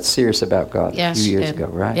kind of got serious about God a few years ago,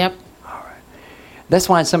 right? Yep. All right. That's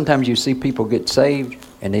why sometimes you see people get saved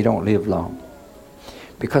and they don't live long.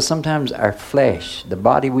 Because sometimes our flesh, the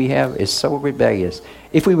body we have, is so rebellious.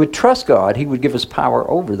 If we would trust God, He would give us power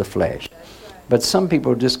over the flesh. But some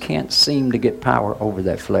people just can't seem to get power over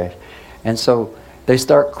that flesh. And so they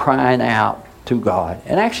start crying out to God.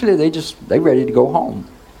 And actually they're ready to go home.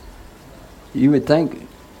 You would think,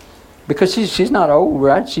 because she's not old,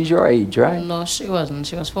 right? She's your age, right? No, she wasn't.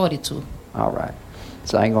 She was 42. All right.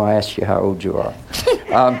 So I ain't going to ask you how old you are.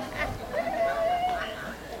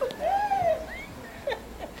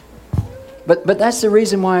 But that's the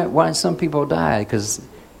reason why some people die, because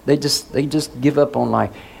they just give up on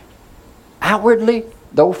life. Outwardly,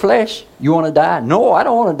 the old flesh, you want to die? No, I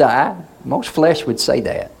don't want to die. Most flesh would say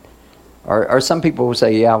that. Or some people will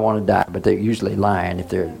say, yeah, I want to die, but they're usually lying if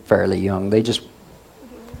they're fairly young. They just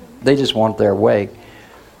want their way.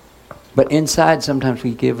 But inside, sometimes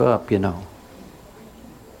we give up, you know.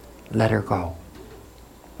 Let her go.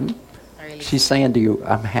 She's saying to you,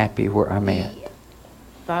 I'm happy where I'm at.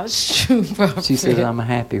 That's true, Prophet. She says, I'm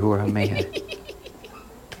happy where I'm at.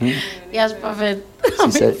 Yes, Prophet.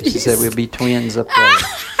 She said we'll be twins up there.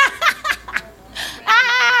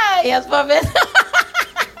 Yes, Prophet.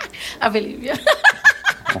 I believe you.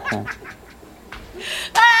 Uh-huh.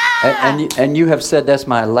 And you have said that's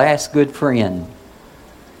my last good friend.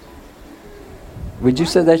 Would you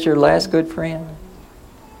say that's your last good friend?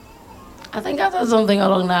 I think I said something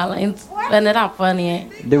along that lines when it happened, yeah.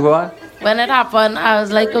 Do what? When it happened, I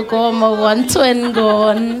was like, okay, my one twin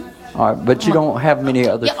gone. All right, but you don't have many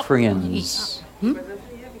other friends. Do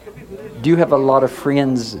you have a lot of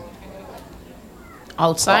friends?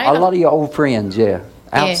 Outside? A lot of your old friends, yeah.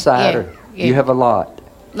 Outside, yeah. You have a lot.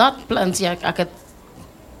 Not plenty. I could,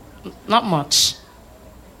 not much.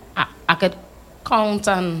 I could count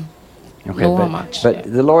and know how much. But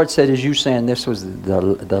the Lord said, as you saying, this was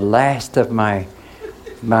the last of my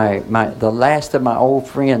last of my old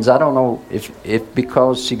friends. I don't know if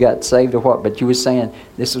because she got saved or what, but you were saying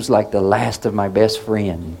this was like the last of my best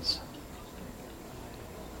friends.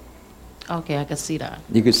 Okay, I could see that.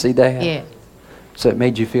 You could see that? Yeah. So it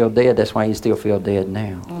made you feel dead. That's why you still feel dead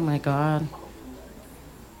now. Oh my God.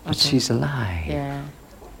 But she's alive. Yeah.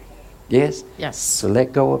 Yes? Yes. So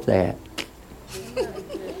let go of that.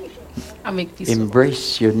 I make peace.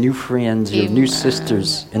 Embrace your new friends, your new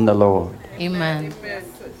sisters in the Lord. Amen.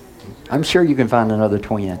 I'm sure you can find another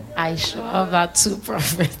twin. I sure have that too,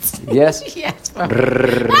 Prophet. Yes? Yes,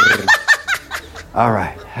 Prophet. All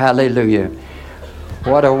right. Hallelujah.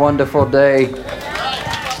 What a wonderful day.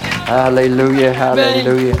 Hallelujah.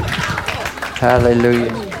 Hallelujah.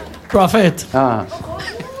 Hallelujah. Prophet.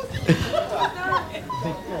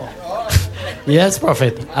 Yes,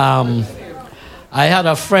 Prophet. I had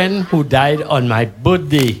a friend who died on my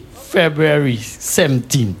birthday, February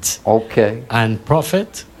 17th. Okay. And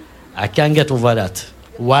Prophet, I can't get over that.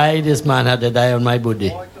 Why this man had to die on my birthday?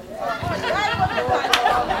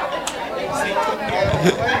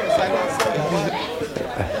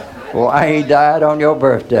 Why he died on your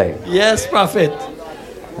birthday? Yes, Prophet.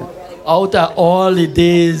 Out of all the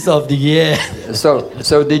days of the year. So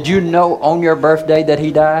did you know on your birthday that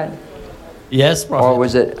he died? Yes, Prophet. Or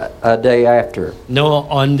was it a day after? No,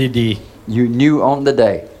 on the day. You knew on the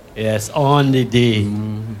day? Yes, on the day.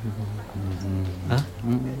 Huh?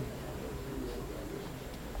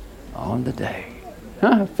 On the day.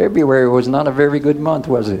 February was not a very good month,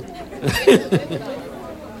 was it?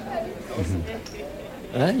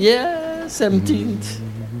 Yeah, 17th.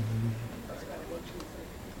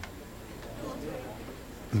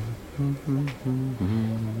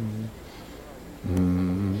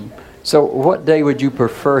 So what day would you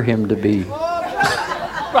prefer him to be?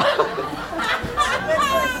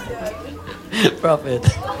 Prophet.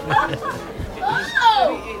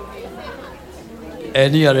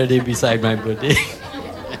 Any other day beside my birthday.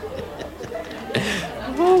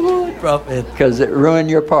 Prophet. Because it ruined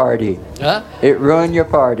your party. Huh? It ruined your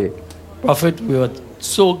party. Prophet, we were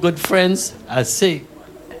so good friends. I say,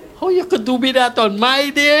 how you could do me that on my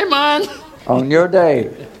day, man? On your day.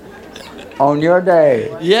 On your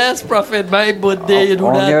day. Yes, Prophet, my birthday, you do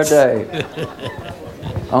on that. Your day.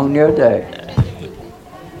 On your day.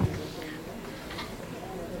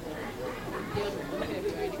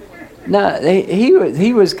 No,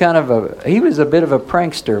 he was kind of he was a bit of a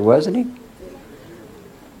prankster, wasn't he?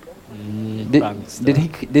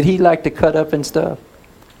 Did he like to cut up and stuff?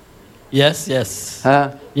 Yes, yes.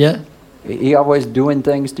 Huh? Yeah. He always doing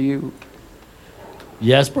things to you?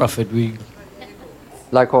 Yes, Prophet.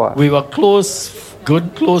 Like what? We were close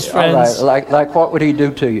friends. All right. Like what would he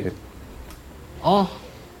do to you? Oh.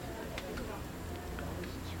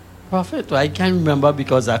 Prophet, I can't remember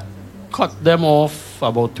because I cut them off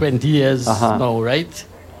about 20 years now, right?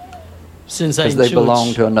 Since I Because they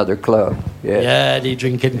belong to another club. Yeah. Yeah, the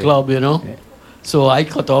drinking club, you know. Yeah. So I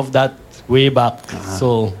cut off that way back.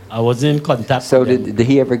 So I was in contact so with them. Did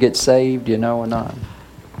he ever get saved, you know, or not?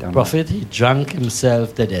 Prophet, he drank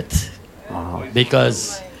himself to death.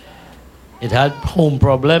 Because it had home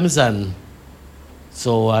problems, and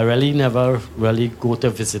so I really never really go to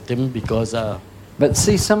visit him because but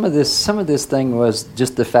see, some of this thing was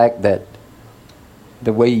just the fact that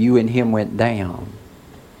the way you and him went down.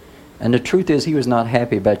 And the truth is, he was not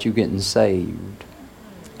happy about you getting saved.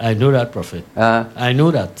 I know that, Prophet. I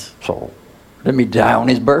know that. So, let me die on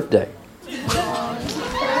his birthday.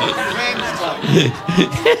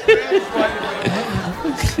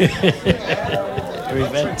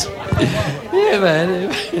 Revenge. Yeah,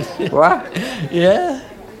 man. What? Yeah.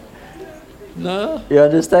 No. You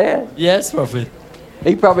understand? Yes, Prophet.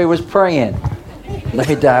 He probably was praying. Let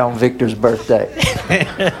me die on Victor's birthday.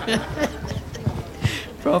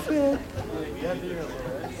 Prophet.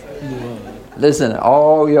 Listen,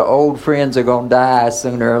 all your old friends are going to die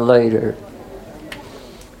sooner or later.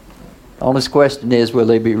 Only question is, will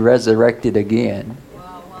they be resurrected again?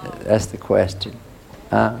 That's the question.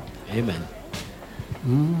 Amen.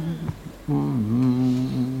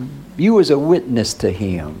 Mm-hmm. You was a witness to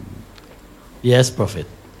him. Yes, Prophet.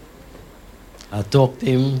 I talked to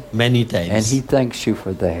him many times. And he thanks you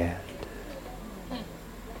for that.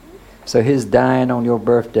 So his dying on your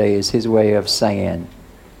birthday is his way of saying,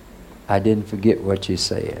 I didn't forget what you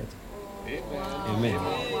said. Amen.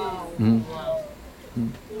 Mm-hmm.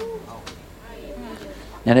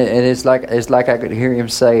 And it's like I could hear him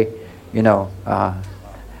say, you know,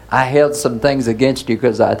 I held some things against you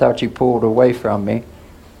because I thought you pulled away from me,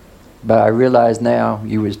 but I realize now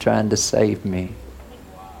you was trying to save me.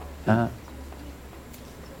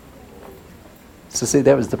 So see,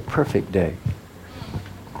 that was the perfect day.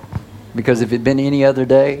 Because if it had been any other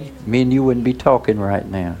day, me and you wouldn't be talking right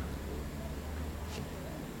now.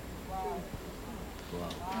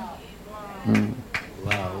 Mm.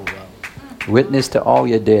 Wow. Witness to all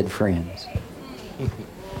your dead friends.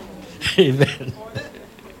 Amen.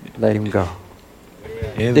 Let him go.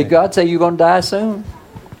 Amen. Did God say you're going to die soon?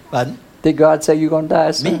 Pardon? Did God say you're going to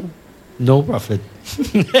die soon? Me? No, Prophet.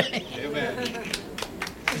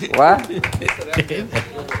 What?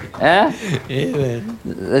 Huh? Amen.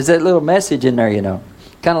 There's that little message in there, you know.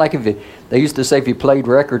 Kind of like they used to say if you played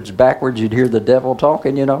records backwards, you'd hear the devil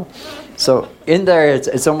talking, you know. So in there,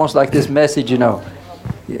 it's almost like this message, you know.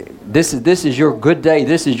 This is your good day.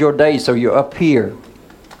 This is your day. So you're up here,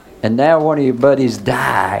 and now one of your buddies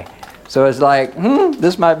die. So it's like,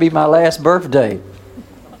 this might be my last birthday.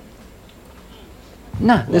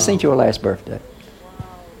 No, this ain't your last birthday.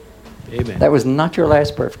 Amen. That was not your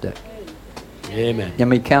last birthday. Amen. You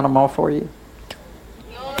want me to count them all for you?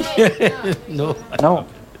 No.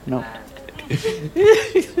 No.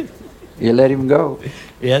 You let him go.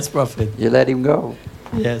 Yes, Prophet. You let him go.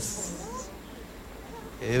 Yes.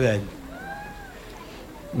 Amen.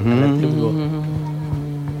 Mm-hmm. I let him go.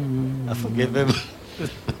 I forgive him.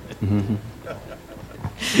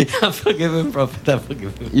 I forgive him, Prophet. I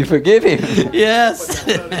forgive him. You forgive him? Yes.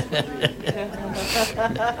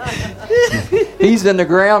 He's in the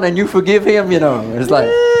ground and you forgive him, you know. It's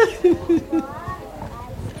like,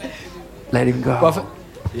 let him go. Prophet.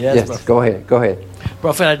 Yes, Prophet. Go ahead.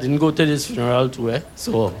 Prophet, I didn't go to his funeral too,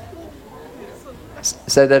 so.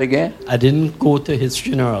 Say that again? I didn't go to his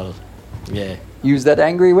funeral. Yeah. You was that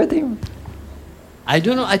angry with him? I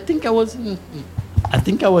don't know. I think I was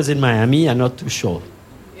in Miami. I'm not too sure.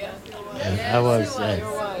 I was.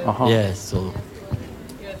 Yeah. So.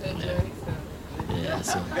 Yeah.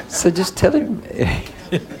 So just tell him.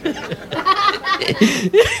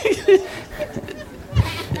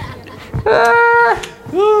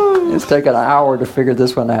 It's taken an hour to figure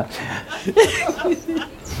this one out.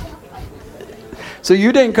 So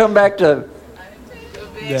you didn't come back to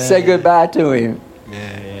say goodbye to him.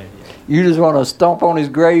 Yeah. You just want to stomp on his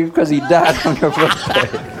grave because he died on your birthday.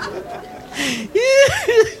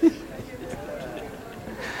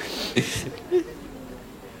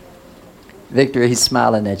 Victor, he's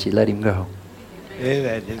smiling at you. Let him go.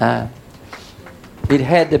 Amen. It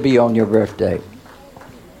had to be on your birthday.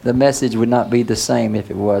 The message would not be the same if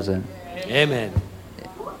it wasn't. Amen.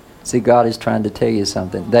 See, God is trying to tell you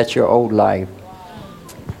something. That's your old life.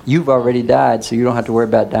 You've already died, so you don't have to worry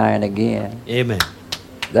about dying again. Amen.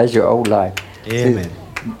 That's your old life. Amen.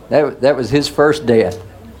 See, that was his first death.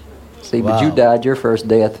 See, but you Wow. died your first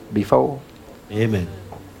death before. Amen.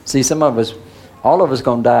 See, some of us, all of us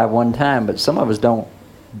going to die one time, but some of us don't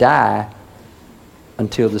die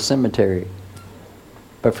until the cemetery.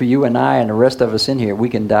 But for you and I and the rest of us in here, we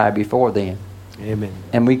can die before then. Amen.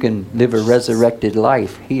 And we can live a resurrected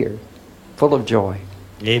life here, full of joy.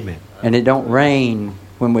 Amen. And it don't rain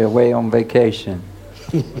when we're away on vacation.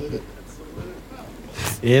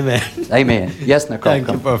 Amen. Amen. Yes, Nicole. Thank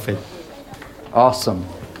you, Prophet. Awesome.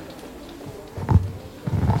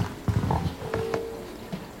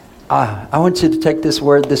 I want you to take this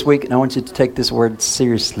word this week, and I want you to take this word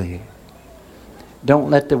seriously.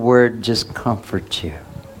 Don't let the word just comfort you.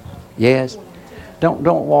 Yes? Don't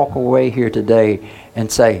walk away here today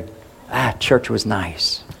and say, church was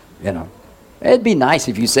nice. You know, it'd be nice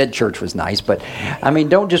if you said church was nice, but I mean,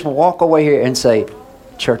 don't just walk away here and say,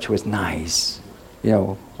 church was nice. You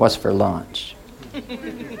know, what's for lunch?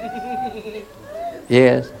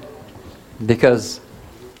 Yes? Because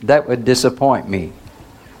that would disappoint me.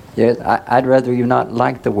 Yes, I'd rather you not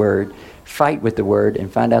like the word, fight with the word,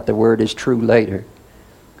 and find out the word is true later.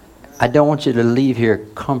 I don't want you to leave here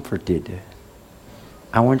comforted.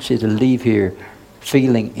 I want you to leave here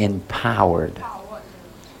feeling empowered.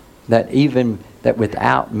 That even that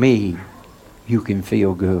without me, you can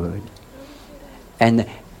feel good. And,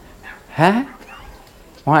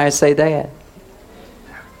 why I say that?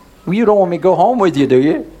 Well, you don't want me to go home with you, do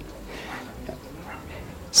you?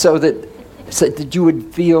 So that you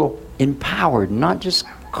would feel empowered, not just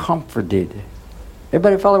comforted.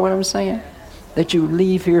 Everybody follow what I'm saying? That you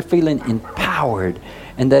leave here feeling empowered,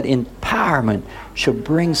 and that empowerment should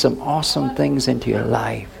bring some awesome things into your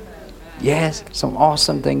life. Yes, some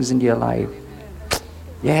awesome things into your life.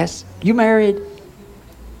 Yes. You married?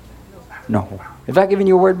 No. Have I given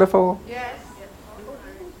you a word before? Yes.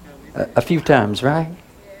 A few times, right?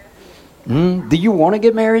 Do you want to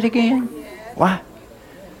get married again? Why?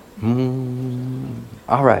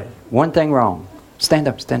 All right. One thing wrong. Stand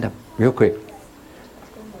up, real quick.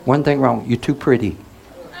 One thing wrong. You're too pretty.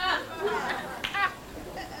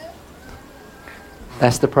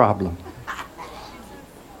 That's the problem.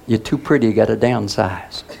 You're too pretty. You got to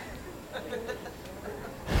downsize.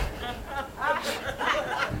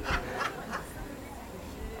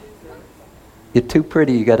 You're too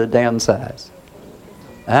pretty. You got to downsize.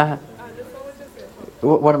 Huh?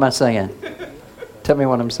 What am I saying? Tell me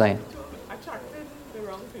what I'm saying. Attracted the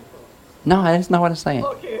wrong people. No, that's not what I'm saying.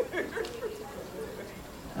 Okay.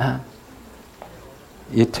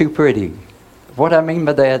 You're too pretty. What I mean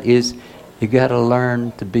by that is you got to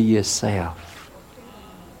learn to be yourself.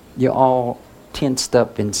 You're all tensed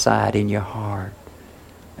up inside in your heart.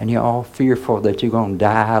 And you're all fearful that you're going to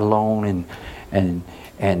die alone and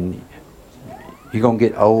you're going to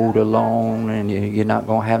get old alone and you're not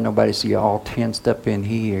going to have nobody, so you're all tensed up in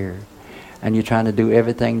here. And you're trying to do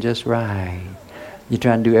everything just right. You're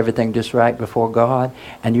trying to do everything just right before God,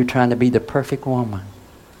 and you're trying to be the perfect woman.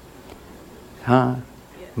 Huh?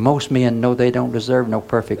 Most men know they don't deserve no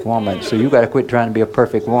perfect woman, so you got to quit trying to be a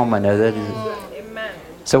perfect woman.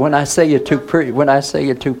 So when I say you're too pretty, what I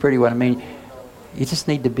mean, you just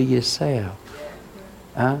need to be yourself.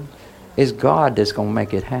 Huh? It's God that's going to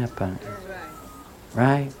make it happen.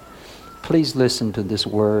 Right? Please listen to this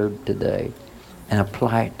word today and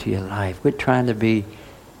apply it to your life. Quit trying to be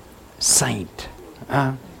saint.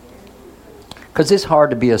 Because it's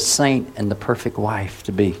hard to be a saint and the perfect wife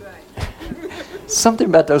to be. Something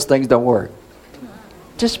about those things don't work.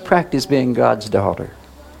 Just practice being God's daughter.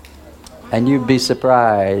 And you'd be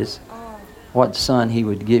surprised what son he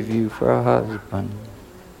would give you for a husband.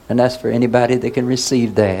 And that's for anybody that can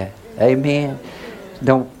receive that. Amen.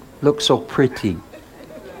 Don't look so pretty.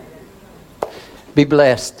 Be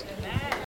blessed.